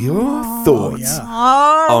are your thoughts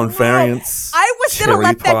yeah. on no. variants? I was going to cherry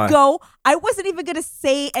let pie? that go. I wasn't even going to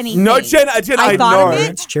say anything. No, Jenna, I I thought know. of it.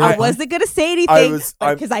 It's cherry I pie. wasn't going to say I anything was-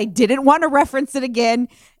 because I didn't want to reference it again.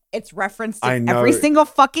 It's referenced I in know. every single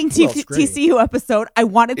fucking Well, it's great. TCU episode. I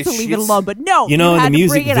wanted to It's- leave it it's- alone, but no. You know, you in had the to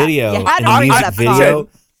music bring it up. video, You had in to the bring it music up, video, Tom.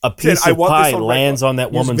 a piece I of want this pie on lands record. on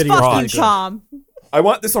that Music woman's video is Fuck really you, crotch. good. Tom. I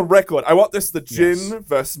want this on record. I want this the Jin Yes.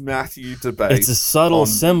 versus Matthew debate. It's a subtle on-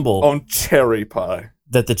 symbol on cherry pie.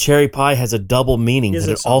 that the cherry pie has a double meaning, Is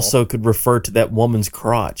that it it subtle? also could refer to that woman's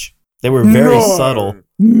crotch. They were very No. subtle.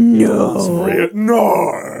 No.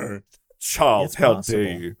 No, Charles, It's how possible.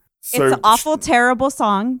 dare you? It's an awful, terrible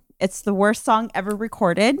song. It's the worst song ever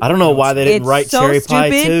recorded. I don't know why they didn't It's write so cherry pie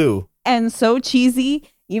stupid. too. And so cheesy.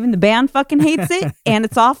 Even the band fucking hates it. And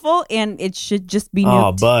it's awful. And it should just be Oh,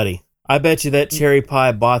 nuked. buddy. I bet you that cherry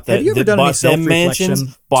pie bought that. Have you ever that done any bought them self-reflection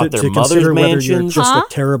mansions, bought to their consider mother's whether you're mansions. just Huh?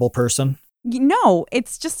 a terrible person? No,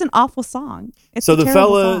 it's just an awful song. It's So a the terrible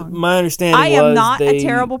fella, song. my understanding I am was not they, a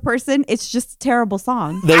terrible person. It's just a terrible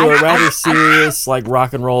song. They were I- rather serious, like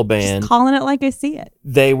rock and roll band. Just calling it like I see it.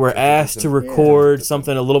 They were asked to record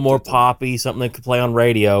something a little more poppy, something they could play on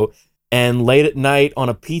radio. And late at night on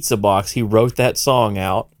a pizza box, he wrote that song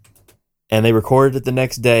out. And they recorded it the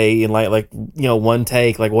next day in like one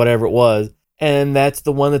take, like whatever it was. And that's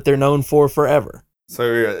the one that they're known for forever.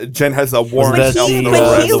 So Jen has a warrant But out he- for the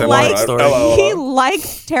but rest he of the likes- night. story. He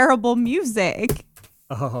likes terrible music.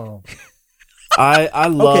 Oh, I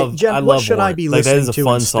love Jen, I what love should I Warrant. be Like, that listening is a to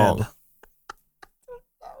fun instead? song.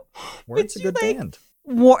 Warrant's a you good like- band.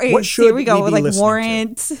 Here should we go. we be Like listening to?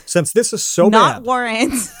 Warrant. Since this is so Not bad,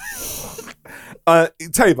 Warrant.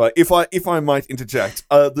 Tabor, if I might interject,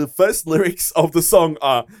 the first lyrics of the song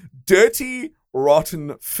are dirty,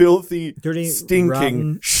 rotten, filthy, dirty, stinking.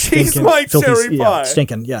 rotten, She's stinking, my filthy, cherry yeah, pie.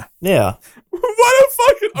 stinking, yeah. Yeah. What a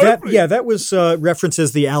fucking opening. That was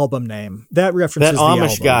references the album name. That references That the Amish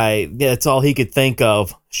album. guy, yeah, that's all he could think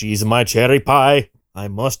of. She's my cherry pie. I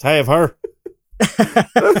must have her.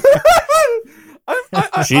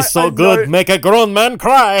 She's so good, make a grown man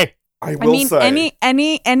cry. I I will mean, say.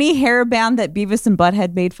 any hair band that Beavis and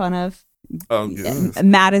Butthead made fun of, yes.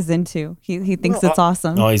 Matt is into. He thinks it's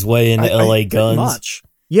awesome. Oh, he's way into LA Pretty Guns. much.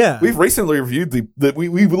 Yeah. We've recently reviewed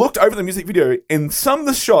we looked over the music video, and some of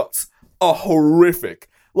the shots are horrific.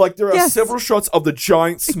 Like there are Yes. several shots of the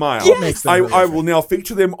giant smile. Yes. Makes them I horrific. will now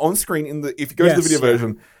feature them on screen if you go to the Yes. video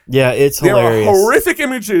version. Yeah, it's There hilarious. are horrific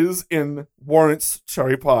images in Warrant's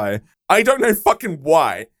Cherry Pie. I don't know fucking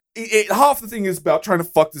why. Half the thing is about trying to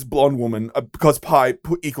fuck this blonde woman because pie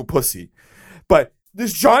equal pussy. But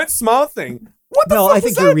this giant smile thing, what the No, fuck I was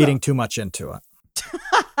think that you're about? reading too much into it.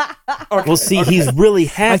 Okay, Well, see, okay. he's really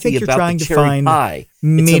happy think you're about trying the to cherry find pie. It's a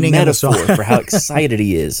meaning in the song. metaphor for how excited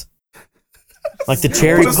he is. Like the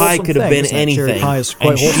cherry What a pie wholesome could have thing, been isn't it? Cherry anything, pie is quite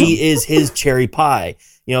and wholesome. she is his cherry pie.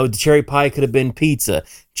 You know, the cherry pie could have been pizza.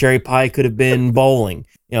 Cherry pie could have been bowling.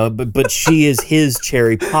 You know, but she is his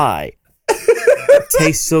cherry pie.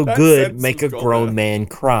 Tastes so That good, sentence make a is gone grown there. man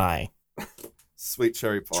cry. Sweet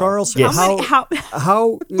cherry pie. Charles, Yes.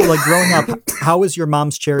 how like growing up, how was your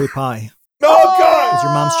mom's cherry pie? Oh god! Was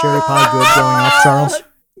your mom's cherry pie good growing up, Charles?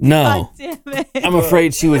 No, God damn it. I'm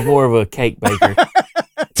afraid she was more of a cake baker.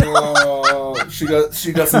 Oh, she got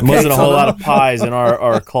some Wasn't cakes a whole on lot her. of pies in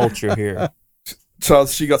our culture here.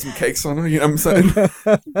 Charles, she got some cakes on her. You know what I'm saying?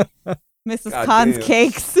 Mrs. God Khan's damn.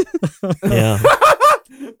 cakes. Yeah.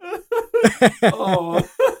 oh.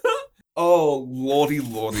 Oh, lordy.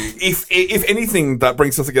 If anything that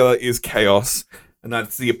brings us together is chaos, and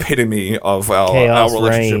that's the epitome of our Chaos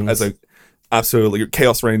relationship reigns. as a absolutely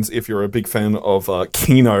chaos reigns. If you're a big fan of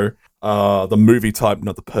Kino, the movie type,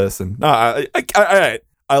 not the person. No,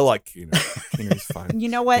 I like Kino. Kino's fine. You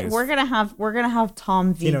know what? Yes. We're gonna have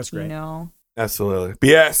Tom v Kino's great. Kino. Absolutely. But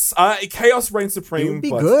yes, chaos reigns supreme. It would be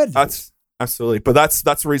but good. That's absolutely. But that's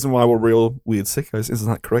the reason why we're real weird sickos. Isn't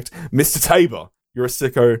that correct, Mr. Tabor? You're a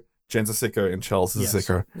sicko. Jen's a sicko, and Charles is a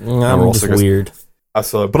sicko. I'm just weird.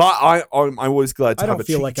 Absolutely. But I'm always glad to I have don't a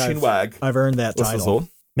feel like chin wag. I've earned that What's this title. all?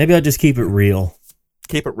 Maybe I'll just keep it real.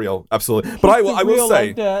 Keep it real, absolutely. But I will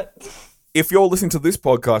say, if you're listening to this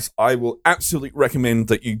podcast, I will absolutely recommend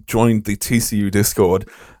that you join the TCU Discord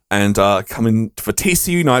and come in for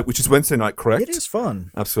TCU night, which is Wednesday night, correct? It is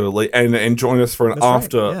fun. Absolutely, and join us for an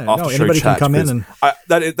That's right. Yeah, after show anybody chat. can come in and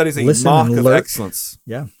that is a listen mark and of lurk. excellence.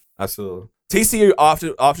 Yeah. Absolutely. TCU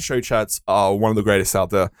after show chats are one of the greatest out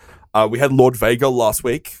there. We had Lord Vega last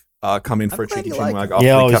week come in for a glad cheeky you chin like wag him. after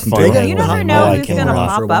Yeah, the always Captain fun. Taylor. You never I know like who's him going to a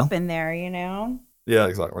lot. for a pop while. up in there, you know? Yeah,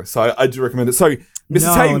 exactly. So I do recommend it. So, Mr. No,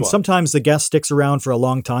 Taylor. and sometimes the guest sticks around for a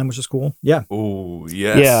long time, which is cool. Yeah. Oh,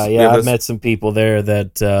 yes. Yeah, I've there's- met some people there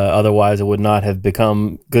that otherwise I would not have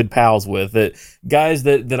become good pals with. That guys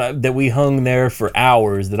that we hung there for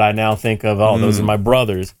hours that I now think of. Oh, those are my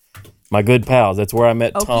brothers, my good pals. That's where I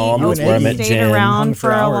met Tom. That's where I met stayed Jen. hung around for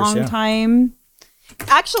for a hours, long yeah. time.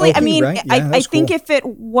 Actually, I OP, mean, right? Yeah, I that's think cool. if it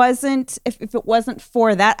wasn't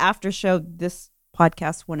for that after show, this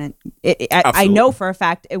podcast wouldn't. I Absolutely. know for a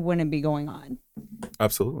fact it wouldn't be going on.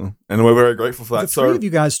 Absolutely. And we're very grateful for that. The three of you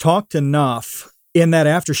guys talked enough in that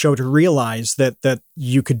after show to realize that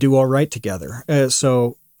you could do all right together.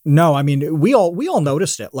 So no, I mean we all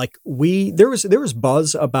noticed it. Like there was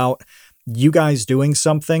buzz about you guys doing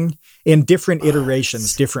something in different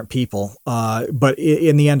iterations, different people. But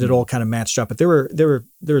in the end, it all kind of matched up. But there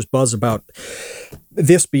was buzz about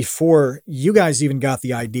this before you guys even got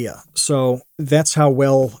the idea. So that's how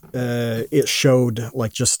well it showed,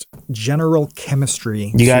 like just general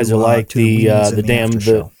chemistry. You guys are like to weeds in the damn after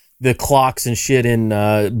show. the clocks and shit in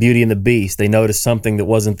Beauty and the Beast. They noticed something that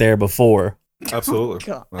wasn't there before. Absolutely.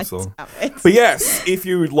 God, Absolutely. damn it. But yes, if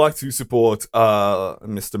you would like to support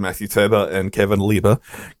Mr. Matthew Tabor and Kevin Lieber,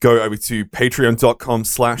 go over to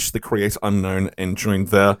patreon.com/thecreateunknown and join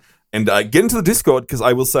there. And get into the Discord, because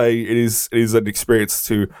I will say it is an experience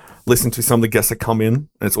to listen to some of the guests that come in, and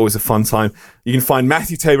it's always a fun time. You can find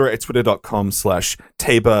Matthew Tabor at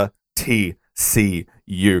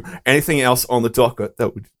twitter.com/TaborTCU. Anything else on the docket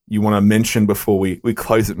that you want to mention before we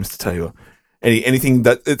close it, Mr. Tabor? Anything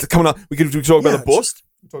that it's coming up? We could talk about the book.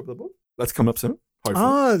 Talk about the book. That's coming up soon.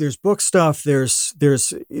 Hopefully. There's book stuff. There's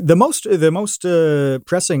the most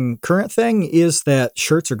pressing current thing is that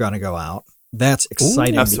shirts are going to go out. That's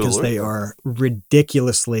exciting because absolutely. they are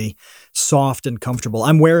ridiculously soft and comfortable.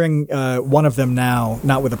 I'm wearing one of them now,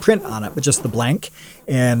 not with a print on it, but just the blank,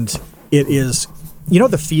 and it is,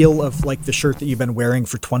 the feel of like the shirt that you've been wearing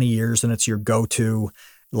for 20 years, and it's your go-to,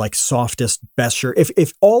 like softest, best shirt.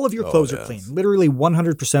 If all of your clothes are clean, literally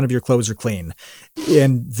 100% of your clothes are clean,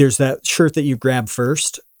 and there's that shirt that you grab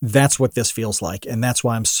first, that's what this feels like. And that's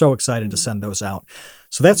why I'm so excited to send those out.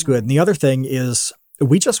 So that's good. And the other thing is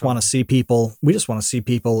we just want to see people. We just want to see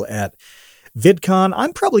people at VidCon.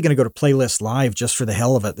 I'm probably going to go to Playlist Live just for the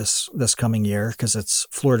hell of it this coming year because it's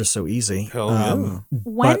Florida's so easy. Hell yeah.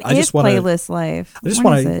 When but I is just wanna- Playlist Live? I just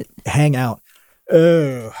When want is to it? hang out.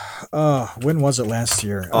 When was it last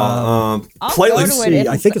year? I'll go Playlist. to it.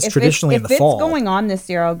 I think it's If traditionally in the fall. If it's going on this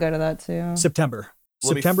year, I'll go to that too. September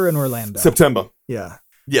Let me- in Orlando. September. Yeah.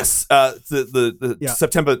 Yes, the Yeah.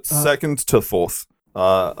 September 2nd to 4th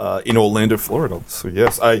in Orlando, Florida. So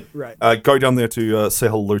yes, I Right. go down there to say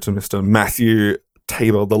hello to Mr. Matthew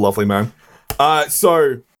Tabor, the lovely man.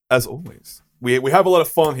 So as always, we have a lot of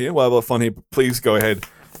fun here. Please go ahead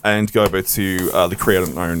and go over to the Creator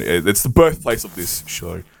Unknown. It's the birthplace of this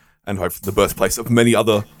show, and hopefully the birthplace of many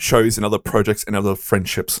other shows and other projects and other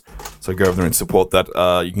friendships. So go over there and support that.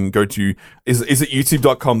 You can go to is it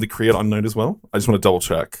youtube.com, the Creator Unknown as well? I just want to double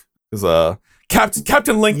check. Because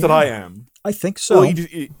Captain Link that I am. I think so.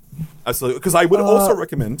 Absolutely. Because I would also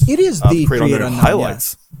recommend it is the Creator Creator Unknown Unknown,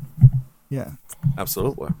 highlights. Yeah.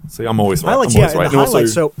 Absolutely. See, I'm always right. Highlights, I'm yeah, always right. and the And also-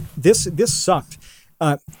 highlights. So this sucked.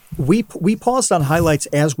 We paused on highlights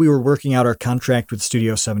as we were working out our contract with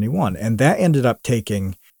Studio 71, and that ended up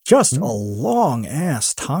taking just a long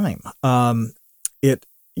ass time.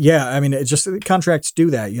 Contracts do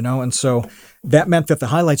that, and so that meant that the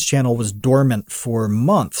highlights channel was dormant for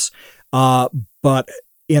months. But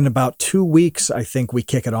in about 2 weeks, I think we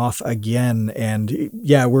kick it off again, and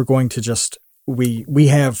yeah, we're going to just we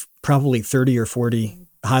have probably 30 or 40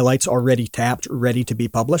 highlights already tapped, ready to be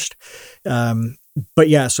published. But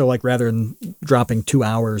yeah, so like rather than dropping 2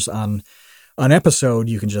 hours on an episode,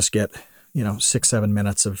 you can just get 6-7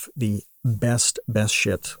 minutes of the best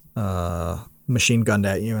shit machine gunned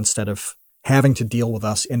at you instead of having to deal with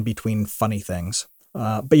us in between funny things.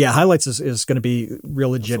 But yeah, Highlights is going to be real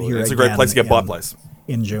legit here. It's a great place to get butt plays.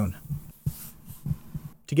 In June.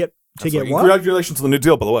 To get what? Congratulations on the new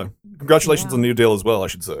deal, by the way. Congratulations on the new deal as well, I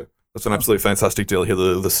should say. That's an absolutely fantastic deal here,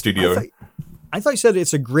 the studio. I thought you said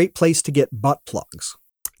it's a great place to get butt plugs.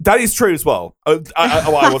 That is true as well. I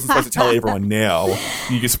wasn't supposed to tell everyone now.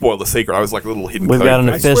 You can spoil the secret. I was like a little hidden We've code. got an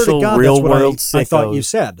official real world sickos. I thought you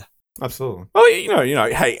said. Absolutely. Well, you know.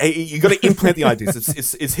 Hey, you got to implant the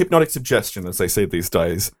ideas. It's hypnotic suggestion, as they say these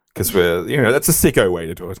days, because that's a sicko way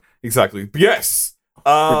to do it. Exactly. But yes.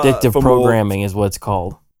 Predictive programming is what it's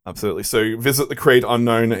called. Absolutely. So visit the Create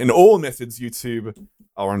Unknown in all methods, YouTube,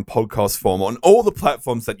 or in podcast form, on all the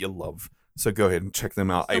platforms that you love. So go ahead and check them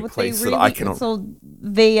out. A place that I cannot. So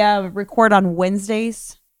they record on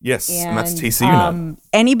Wednesdays. Yes, and that's TCU now.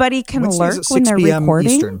 Anybody can lurk when they're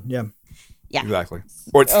recording. Eastern. Yeah. Exactly.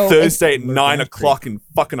 Or it's Thursday at 9 o'clock in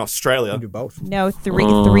fucking Australia. You can do both. No,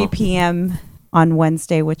 3 p.m. on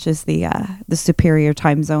Wednesday, which is the superior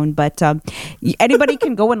time zone. But anybody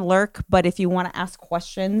can go and lurk. But if you want to ask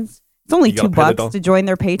questions, it's only $2 to join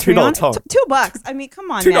their Patreon. $2. I mean, come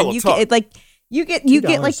on, man. You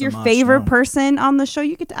get like your favorite person on the show.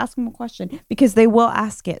 You get to ask them a question because they will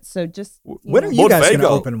ask it. So just when are you guys going to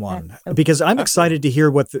open one? Because I'm excited to hear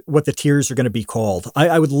what the tiers are going to be called.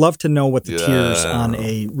 I would love to know what the tiers on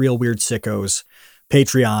a Real Weird Sickos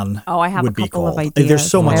Patreon. I have would a couple of ideas. There's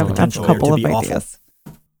so much potential here to be awful.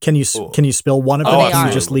 Can you spill one of them? Can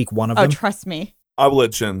you just leak one of them? Oh, trust me. I will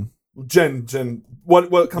let Jen. Jen, what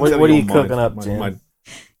comes out of your mind? What are you cooking up, Jen?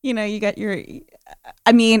 You got your.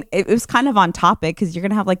 I mean, it was kind of on topic because you're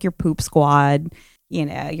gonna have like your poop squad,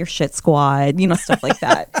 your shit squad, stuff like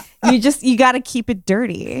that. You got to keep it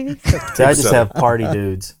dirty. See, I just have party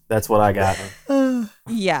dudes. That's what I got.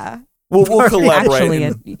 Yeah. We'll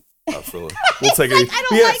collaborate. Absolutely. We'll take it. I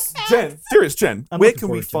don't like that. Jen, serious Jen, where can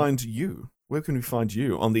we find you? Where can we find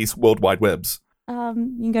you on these world wide webs? You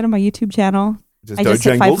can go to my YouTube channel.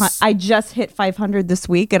 I just hit 500 this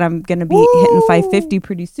week, and I'm going to be hitting 550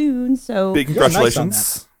 pretty soon. So big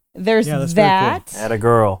congratulations. There's that. Cool. Atta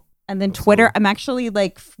girl. And then Twitter, I'm actually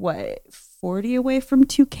 40 away from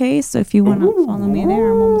 2K. So if you want to follow me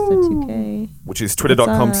there, I'm almost at 2K. Which is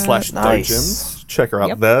twitter.com/Dojins. Check her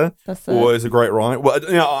out there. Always a great ride. Well,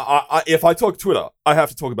 if I talk Twitter, I have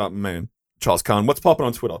to talk about Charles Khan. What's popping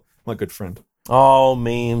on Twitter? My good friend. All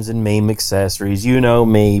memes and meme accessories. You know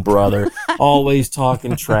me, brother. Always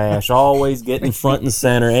talking trash. Always getting front and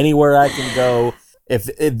center. Anywhere I can go. If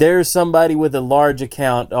there's somebody with a large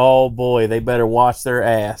account, oh boy, they better watch their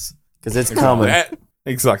ass. Because it's coming.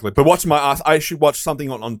 Exactly. But watch my ass. I should watch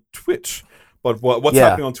something on Twitch. But what's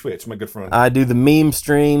happening on Twitch, my good friend? I do the meme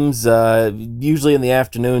streams, usually in the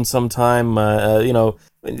afternoon sometime.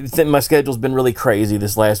 My schedule's been really crazy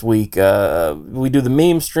this last week. We do the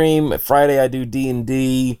meme stream. Friday I do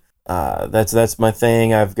D&D. That's my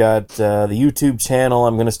thing. I've got the YouTube channel.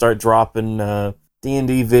 I'm going to start dropping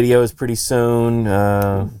D&D videos pretty soon,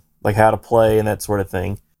 like how to play and that sort of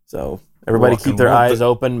thing. So everybody keep their eyes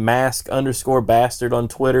open. Mask_bastard on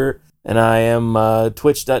Twitter. And I am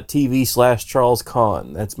twitch.tv/Charles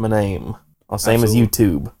Khan. That's my name. Same as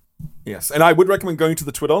YouTube. Yes, and I would recommend going to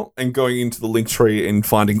the Twitter and going into the link tree and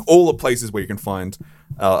finding all the places where you can find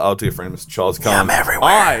our dear friend, Mr. Charles Khan. I'm everywhere.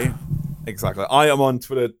 I am on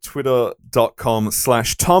Twitter,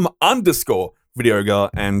 twitter.com/Tom_Videogar,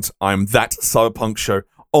 and I'm that Cyberpunk Show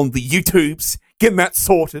on the YouTubes. Getting that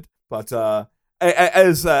sorted. But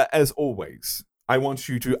as always, I want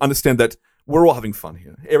you to understand that we're all having fun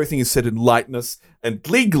here. Everything is said in lightness, and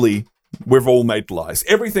legally, we've all made lies.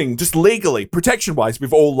 Everything, just legally, protection-wise,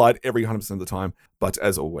 we've all lied every 100% of the time. But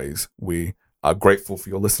as always, we are grateful for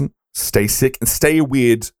your listen. Stay sick and stay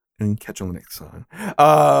weird, and catch you on the next time.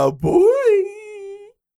 Boy!